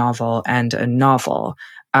graphic novel and a novel,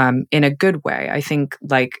 in a good way. I think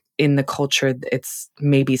like in the culture, it's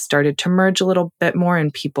maybe started to merge a little bit more,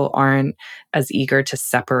 and people aren't as eager to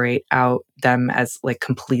separate out them as like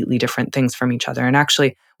completely different things from each other. And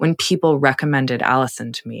actually, when people recommended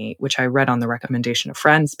Allison to me, which I read on the recommendation of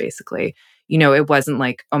friends, basically, it wasn't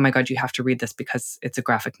like, oh my God, you have to read this because it's a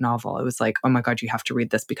graphic novel. It was like, oh my God, you have to read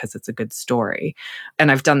this because it's a good story.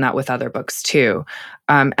 And I've done that with other books too.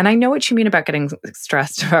 And I know what you mean about getting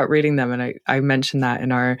stressed about reading them. And I mentioned that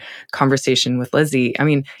in our conversation with Lizzie. I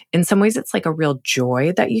mean, in some ways, it's like a real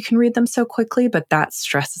joy that you can read them so quickly, but that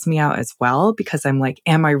stresses me out as well, because I'm like,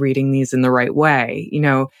 am I reading these in the right way?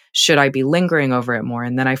 Should I be lingering over it more?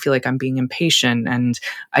 And then I feel like I'm being impatient, and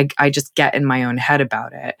I just get in my own head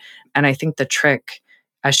about it. And I think the trick,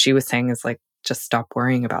 as she was saying, is like, just stop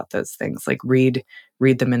worrying about those things. Like read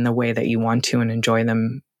them in the way that you want to, and enjoy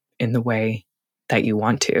them in the way that you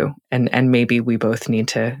want to. And maybe we both need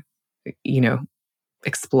to,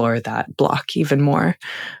 explore that block even more.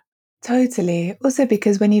 Totally. Also,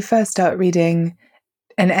 because when you first start reading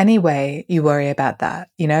in any way, you worry about that,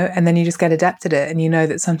 and then you just get adept at it. And you know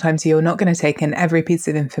that sometimes you're not going to take in every piece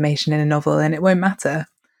of information in a novel, and it won't matter.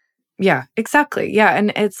 Yeah, exactly. Yeah.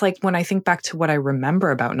 And it's like when I think back to what I remember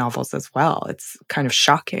about novels as well, it's kind of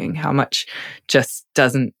shocking how much just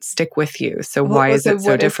doesn't stick with you. So why is it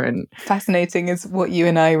so different? Fascinating is what you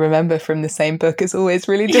and I remember from the same book is always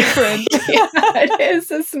really different. Yeah, it is,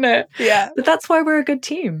 isn't it? Yeah. But that's why we're a good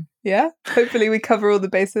team. Yeah. Hopefully we cover all the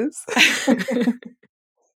bases.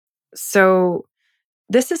 So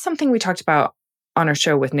this is something we talked about on our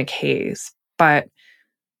show with Nick Hayes, but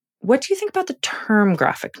what do you think about the term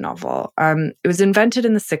graphic novel? It was invented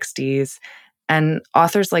in the 60s, and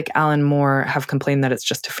authors like Alan Moore have complained that it's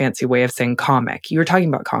just a fancy way of saying comic. You were talking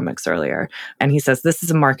about comics earlier, and he says this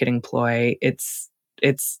is a marketing ploy. It's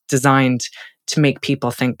designed to make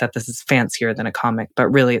people think that this is fancier than a comic, but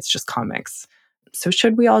really it's just comics. So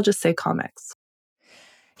should we all just say comics?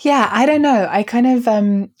 Yeah, I don't know. I kind of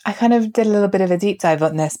did a little bit of a deep dive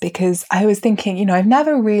on this, because I was thinking, I've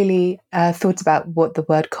never really thought about what the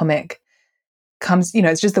word comic comes,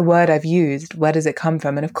 it's just the word I've used. Where does it come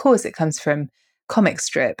from? And of course it comes from comic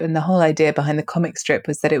strip. And the whole idea behind the comic strip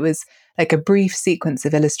was that it was like a brief sequence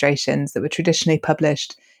of illustrations that were traditionally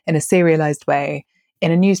published in a serialized way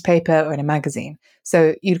in a newspaper or in a magazine.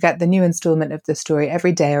 So you'd get the new installment of the story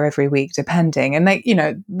every day or every week, depending.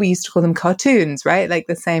 And we used to call them cartoons, right? Like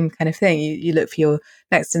the same kind of thing. You look for your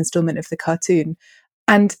next installment of the cartoon.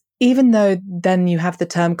 And even though then you have the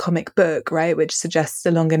term comic book, right, which suggests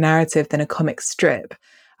a longer narrative than a comic strip,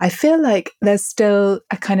 I feel like there's still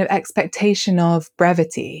a kind of expectation of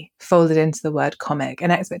brevity folded into the word comic, an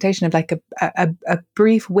expectation of like a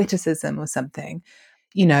brief witticism or something.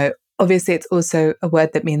 Obviously, it's also a word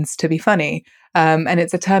that means to be funny. And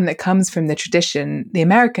it's a term that comes from the tradition, the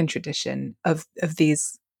American tradition of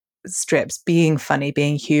these strips being funny,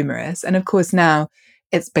 being humorous. And of course, now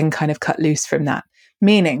it's been kind of cut loose from that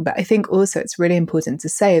meaning. But I think also it's really important to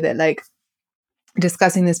say that, like,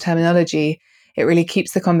 discussing this terminology, it really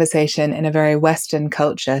keeps the conversation in a very Western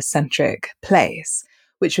culture centric place,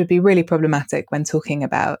 which would be really problematic when talking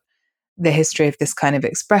about the history of this kind of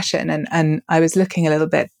expression. And I was looking a little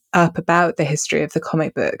bit up about the history of the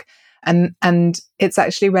comic book. And it's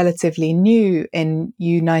actually relatively new in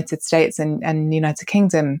United States and United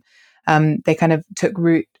Kingdom. They kind of took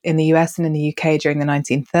root in the US and in the UK during the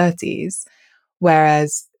 1930s,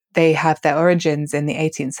 whereas they have their origins in the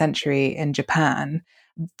 18th century in Japan.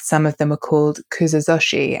 Some of them were called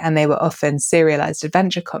kuzuzoshi, and they were often serialized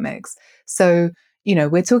adventure comics. So,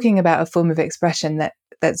 we're talking about a form of expression that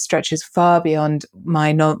stretches far beyond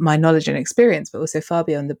my knowledge and experience, but also far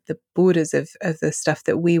beyond the borders of the stuff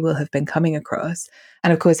that we will have been coming across.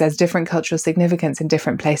 And of course, there's different cultural significance in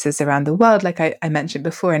different places around the world. Like I mentioned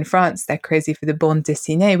before, in France, they're crazy for the bande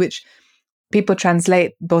dessinée, which people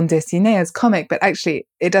translate bande dessinée as comic, but actually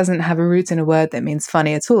it doesn't have a root in a word that means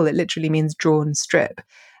funny at all. It literally means drawn strip.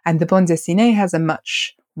 And the bande dessinée has a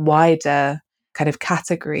much wider kind of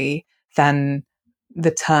category than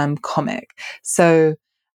the term comic. So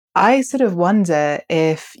I sort of wonder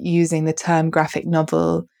if using the term graphic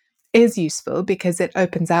novel is useful, because it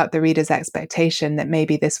opens out the reader's expectation that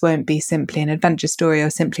maybe this won't be simply an adventure story or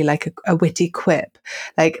simply like a witty quip.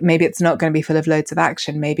 Like maybe it's not going to be full of loads of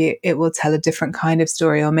action. Maybe it will tell a different kind of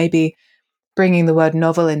story, or maybe bringing the word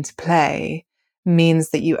novel into play means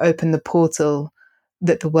that you open the portal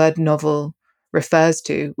that the word novel refers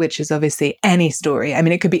to, which is obviously any story. I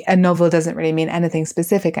mean, it could be a novel, doesn't really mean anything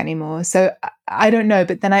specific anymore. So I don't know.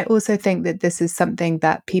 But then I also think that this is something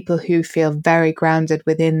that people who feel very grounded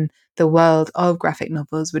within the world of graphic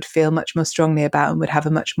novels would feel much more strongly about and would have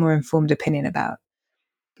a much more informed opinion about.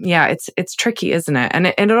 Yeah, it's tricky, isn't it? And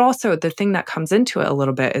it also, the thing that comes into it a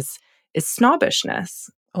little bit is snobbishness.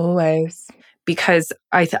 Always. Because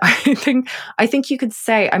I think you could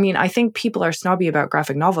say, I mean, I think people are snobby about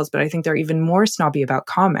graphic novels, but I think they're even more snobby about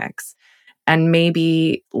comics. And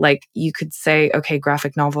maybe like you could say, okay,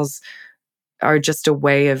 graphic novels are just a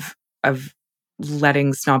way of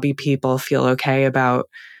letting snobby people feel okay about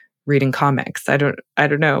reading comics. I don't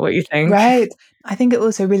know what you think. Right. I think it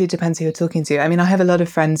also really depends who you're talking to. I mean, I have a lot of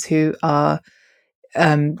friends who are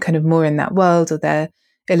kind of more in that world, or they're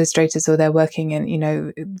illustrators, or they're working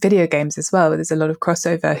in, video games as well, where there's a lot of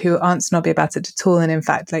crossover, who aren't snobby about it at all. And in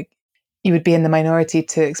fact, like, you would be in the minority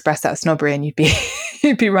to express that snobbery and you'd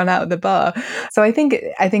be run out of the bar. So I think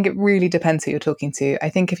it really depends who you're talking to. I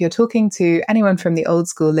think if you're talking to anyone from the old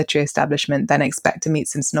school literary establishment, then expect to meet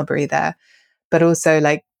some snobbery there. But also,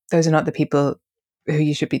 like, those are not the people who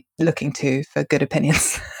you should be looking to for good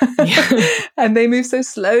opinions. Yeah. And they move so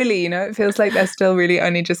slowly, it feels like they're still really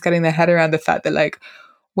only just getting their head around the fact that, like,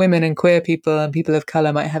 women and queer people and people of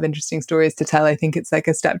color might have interesting stories to tell. I think it's like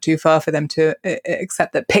a step too far for them to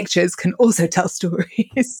accept that pictures can also tell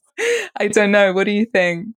stories. I don't know. What do you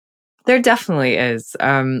think? There definitely is.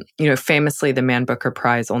 Famously, the Man Booker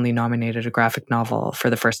Prize only nominated a graphic novel for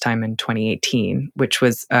the first time in 2018, which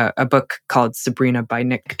was a book called Sabrina by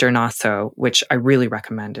Nick Dernasso, which I really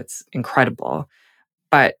recommend. It's incredible.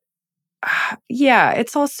 But yeah,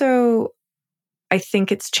 it's also, I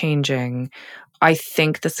think it's changing. I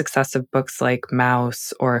think the success of books like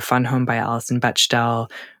Mouse or Fun Home by Alison Bechdel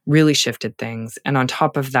really shifted things. And on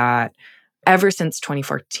top of that, ever since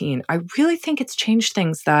 2014, I really think it's changed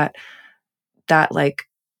things that like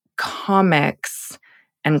comics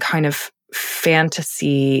and kind of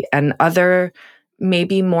fantasy and other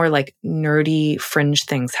maybe more like nerdy fringe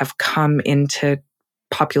things have come into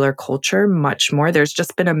popular culture much more. There's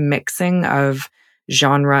just been a mixing of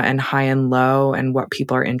genre and high and low and what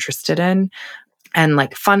people are interested in. And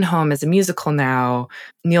like Fun Home is a musical now.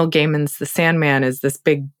 Neil Gaiman's The Sandman is this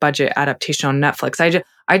big budget adaptation on Netflix.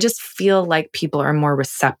 I just feel like people are more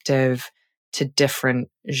receptive to different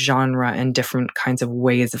genre and different kinds of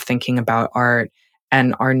ways of thinking about art,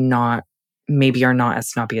 and are not as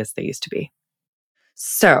snobby as they used to be.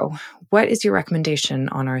 So, what is your recommendation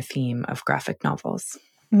on our theme of graphic novels?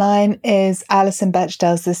 Mine is Alison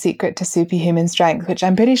Bechdel's The Secret to Superhuman Strength, which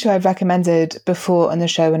I'm pretty sure I've recommended before on the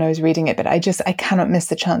show when I was reading it, but I cannot miss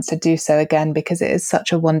the chance to do so again because it is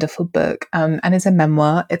such a wonderful book. And it's a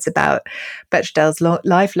memoir. It's about Bechdel's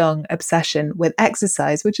lifelong obsession with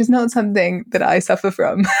exercise, which is not something that I suffer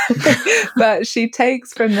from. But she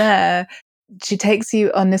takes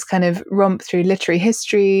you on this kind of romp through literary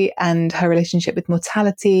history and her relationship with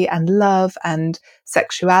mortality and love and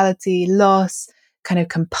sexuality, loss, kind of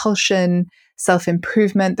compulsion,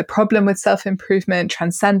 self-improvement, the problem with self-improvement,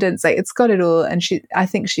 transcendence. Like, it's got it all. And I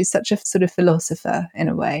think she's such a sort of philosopher in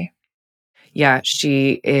a way. Yeah,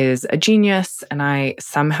 she is a genius, and I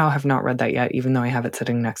somehow have not read that yet, even though I have it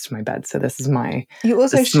sitting next to my bed. So this is my. You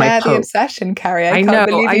also share the obsession, Carrie. I can't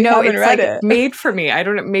believe you haven't read it. It's made for me. I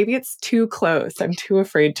don't know. Maybe it's too close. I'm too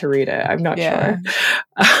afraid to read it. I'm not sure.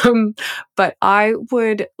 But I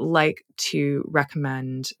would like to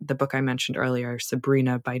recommend the book I mentioned earlier,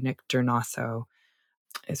 Sabrina by Nick Dernasso.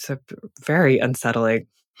 It's a very unsettling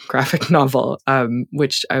graphic novel,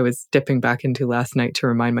 which I was dipping back into last night to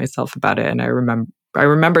remind myself about it. And I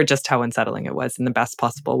remember just how unsettling it was in the best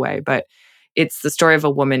possible way. But it's the story of a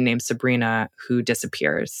woman named Sabrina who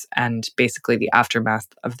disappears, and basically the aftermath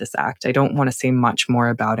of this act. I don't want to say much more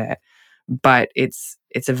about it, but it's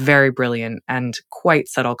a very brilliant and quite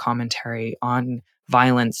subtle commentary on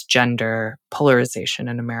violence, gender, polarization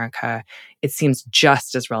in America. It seems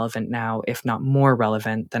just as relevant now, if not more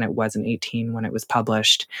relevant than it was in 2018 when it was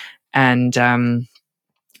published. And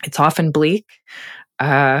it's often bleak,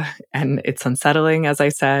 and it's unsettling, as I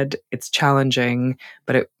said. It's challenging,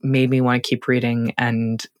 but it made me want to keep reading,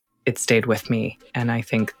 and it stayed with me. And I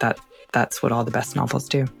think that's what all the best novels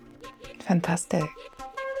do. Fantastic.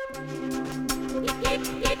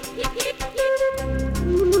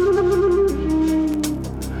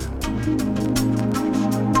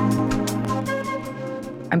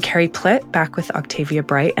 I'm Carrie Plitt, back with Octavia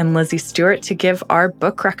Bright and Lizzie Stewart to give our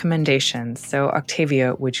book recommendations. So,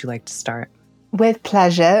 Octavia, would you like to start? With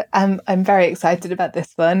pleasure. I'm very excited about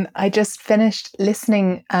this one. I just finished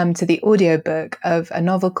listening to the audiobook of a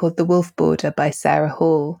novel called The Wolf Border by Sarah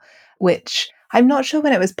Hall, which I'm not sure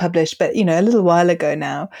when it was published, but, a little while ago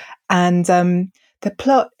now. And the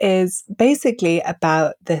plot is basically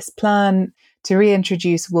about this plan to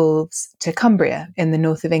reintroduce wolves to Cumbria in the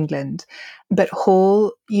north of England. But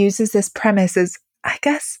Hall uses this premise as, I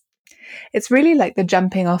guess, it's really like the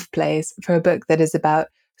jumping off place for a book that is about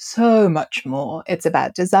so much more. It's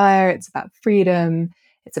about desire, it's about freedom,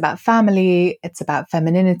 it's about family, it's about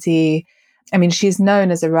femininity. I mean, she's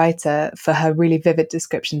known as a writer for her really vivid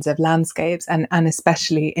descriptions of landscapes and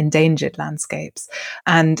especially endangered landscapes.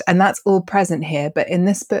 And that's all present here. But in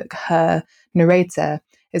this book, her narrator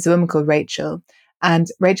is a woman called Rachel. And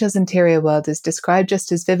Rachel's interior world is described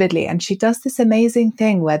just as vividly. And she does this amazing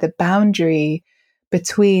thing where the boundary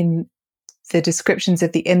between the descriptions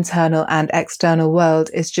of the internal and external world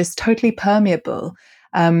is just totally permeable.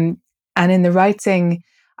 And in the writing,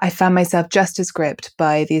 I found myself just as gripped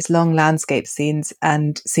by these long landscape scenes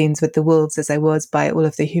and scenes with the wolves as I was by all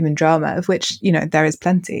of the human drama, of which, there is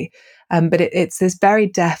plenty. But it's this very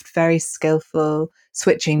deft, very skillful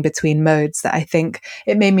switching between modes that I think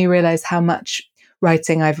it made me realize how much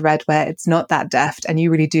writing I've read where it's not that deft and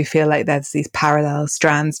you really do feel like there's these parallel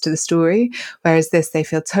strands to the story, whereas this, they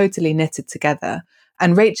feel totally knitted together.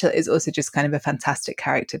 And Rachel is also just kind of a fantastic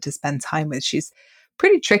character to spend time with. She's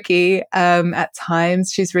pretty tricky at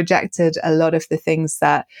times. She's rejected a lot of the things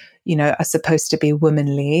that, are supposed to be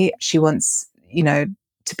womanly. She wants,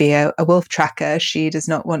 to be a wolf tracker. She does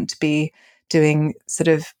not want to be doing sort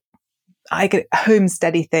of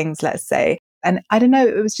homesteady things, let's say. And I don't know,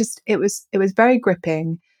 it was very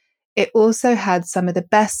gripping. It also had some of the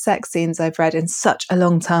best sex scenes I've read in such a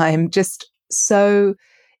long time, just so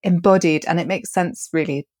embodied. And it makes sense,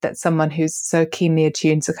 really, that someone who's so keenly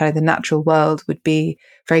attuned to kind of the natural world would be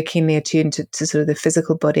very keenly attuned to sort of the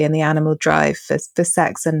physical body and the animal drive for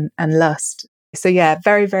sex and lust. So yeah,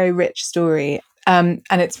 very, very rich story. And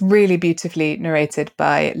it's really beautifully narrated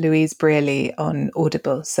by Louise Brearley on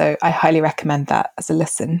Audible. So I highly recommend that as a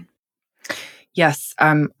listen. Yes,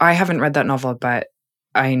 I haven't read that novel, but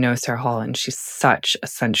I know Sarah Hall, and she's such a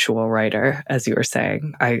sensual writer, as you were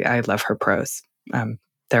saying. I love her prose.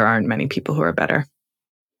 There aren't many people who are better.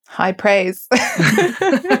 High praise.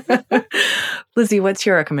 Lizzie, what's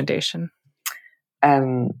your recommendation? So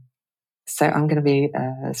I'm going to be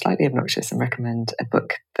slightly obnoxious and recommend a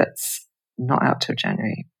book that's not out till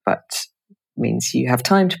January, but means you have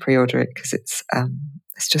time to pre-order it because it's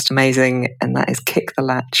just amazing, and that is Kick the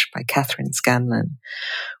Latch by Catherine Scanlon,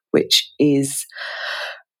 which is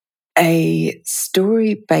a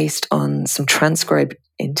story based on some transcribed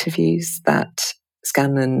interviews that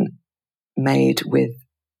Scanlon made with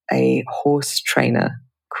a horse trainer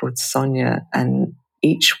called Sonia, and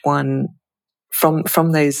each one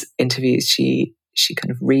from those interviews she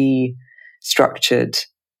kind of restructured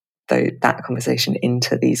that conversation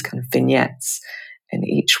into these kind of vignettes, and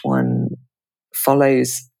each one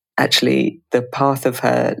follows actually the path of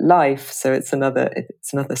her life. So it's another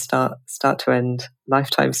start to end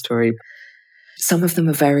lifetime story. Some of them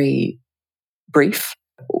are very brief,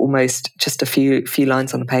 almost just a few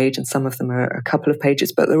lines on a page, and some of them are a couple of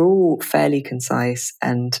pages, but they're all fairly concise,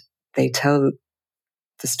 and they tell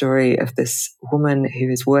the story of this woman who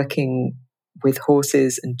is working with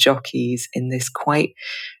horses and jockeys in this quite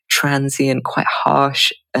transient, quite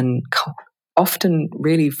harsh, and often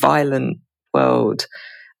really violent world.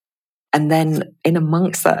 And then in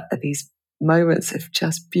amongst that are these moments of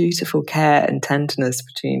just beautiful care and tenderness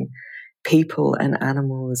between people and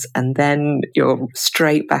animals. And then you're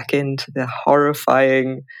straight back into the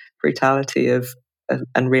horrifying brutality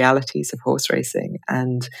and realities of horse racing.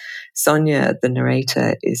 And Sonia, the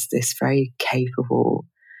narrator, is this very capable,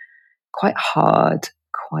 quite hard,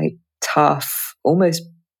 quite tough, almost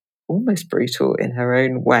brutal in her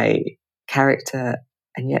own way character,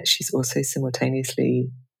 and yet she's also simultaneously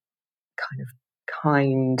kind of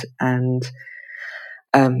kind, and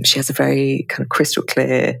she has a very kind of crystal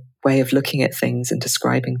clear way of looking at things and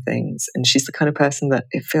describing things, and she's the kind of person that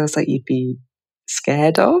it feels like you'd be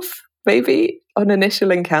scared of maybe on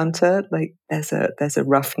initial encounter. Like there's a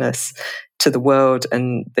roughness to the world,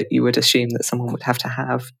 and that you would assume that someone would have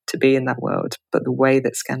to be in that world, but the way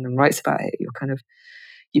that Scanlon writes about it,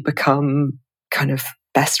 you become kind of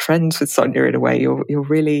best friends with Sonia in a way. You're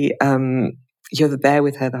really you're there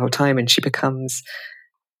with her the whole time, and she becomes.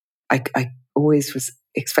 I always was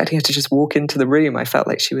expecting her to just walk into the room. I felt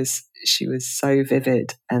like she was so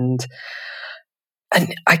vivid, and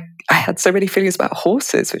I had so many feelings about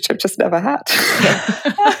horses, which I've just never had.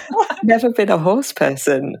 never been a horse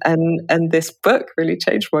person, and this book really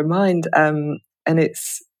changed my mind. And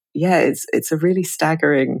it's a really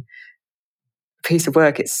staggering piece of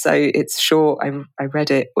work. It's short. I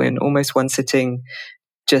read it in almost one sitting,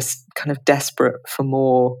 just kind of desperate for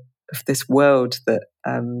more of this world that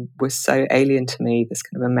was so alien to me, this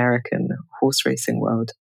kind of American horse racing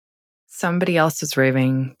world. Somebody else was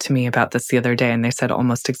raving to me about this the other day, and they said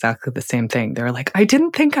almost exactly the same thing. They were like, I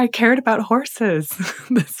didn't think I cared about horses.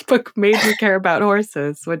 This book made me care about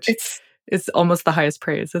horses, which is almost the highest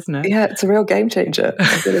praise, isn't it? Yeah, it's a real game changer.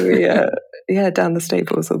 I'm going to be down the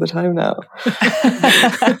stables all the time now.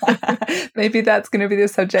 Maybe that's going to be the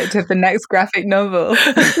subject of the next graphic novel.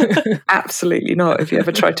 Absolutely not. Have you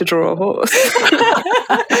ever tried to draw a horse?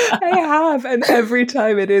 I have, and every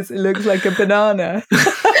time it looks like a banana.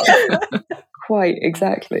 Quite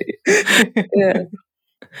exactly. Yeah.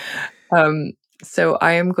 So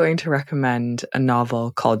I am going to recommend a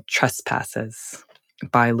novel called Trespasses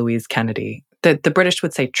by Louise Kennedy. The British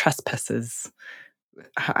would say trespasses.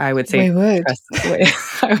 I would say I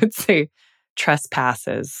would say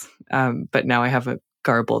trespasses. But now I have a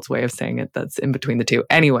garbled way of saying it that's in between the two.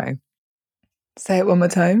 Anyway. Say it one more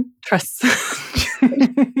time.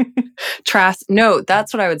 No,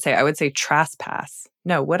 that's what I would say. I would say trespass.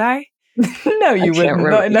 No, would I? No, you wouldn't.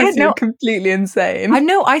 Not unless you're completely insane.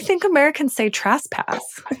 I think Americans say trespass.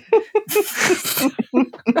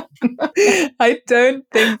 I don't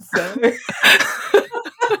think so.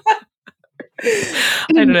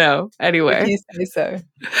 I don't know. Anyway. If you say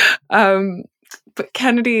so. But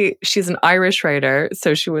Kennedy, she's an Irish writer,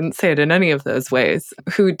 so she wouldn't say it in any of those ways,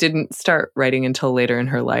 who didn't start writing until later in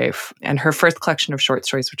her life. And her first collection of short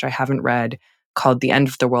stories, which I haven't read, called The End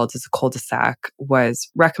of the World is a Cul-de-sac, was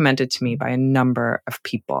recommended to me by a number of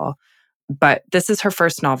people. But this is her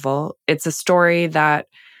first novel. It's a story that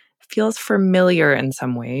feels familiar in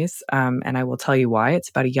some ways, and I will tell you why. It's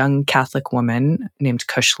about a young Catholic woman named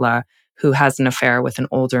Cushla who has an affair with an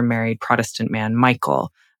older married Protestant man,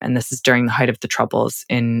 Michael. And this is during the height of the Troubles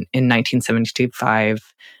in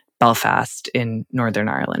 1975, Belfast in Northern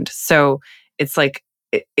Ireland. So it's like,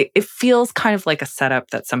 it feels kind of like a setup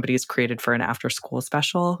that somebody's created for an after-school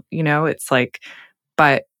special. You know, it's like,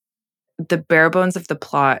 but the bare bones of the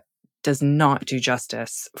plot does not do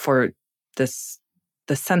justice for the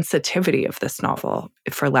sensitivity of this novel,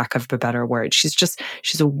 for lack of a better word. She's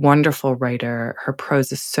a wonderful writer. Her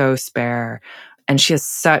prose is so spare, and she has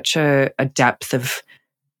such a depth of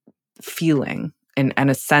feeling and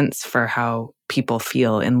a sense for how people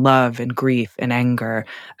feel in love and grief and anger.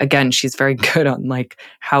 Again, she's very good on like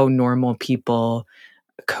how normal people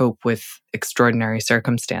cope with extraordinary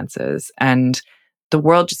circumstances. And the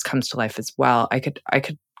world just comes to life as well. I could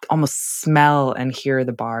almost smell and hear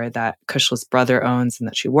the bar that Cushla's brother owns and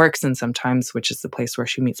that she works in sometimes, which is the place where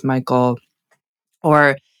she meets Michael,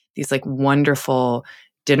 or these like wonderful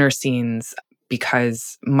dinner scenes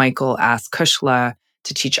because Michael asks Cushla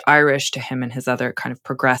to teach Irish to him and his other kind of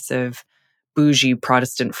progressive, bougie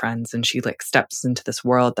Protestant friends. And she like steps into this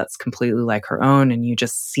world that's completely like her own, and you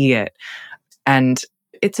just see it. And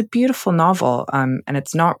it's a beautiful novel, and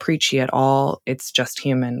it's not preachy at all. It's just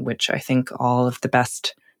human, which I think all of the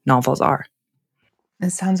best novels are. It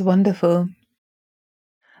sounds wonderful.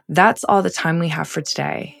 That's all the time we have for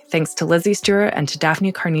today. Thanks to Lizzie Stewart and to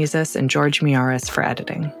Daphne Karnizis and George Miaris for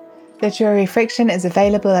editing. Literary Friction is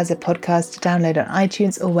available as a podcast to download on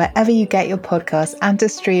iTunes or wherever you get your podcasts, and to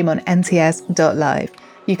stream on nts.live.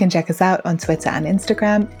 You can check us out on Twitter and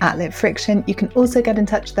Instagram @LitFriction. You can also get in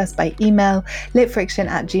touch with us by email,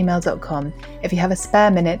 litfriction@gmail.com. If you have a spare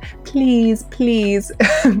minute, please, please,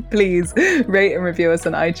 please rate and review us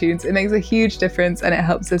on iTunes. It makes a huge difference and it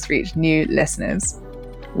helps us reach new listeners.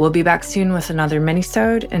 We'll be back soon with another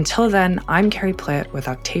minisode. Until then, I'm Carrie Plitt with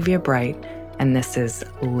Octavia Bright, and this is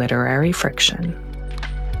Literary Friction.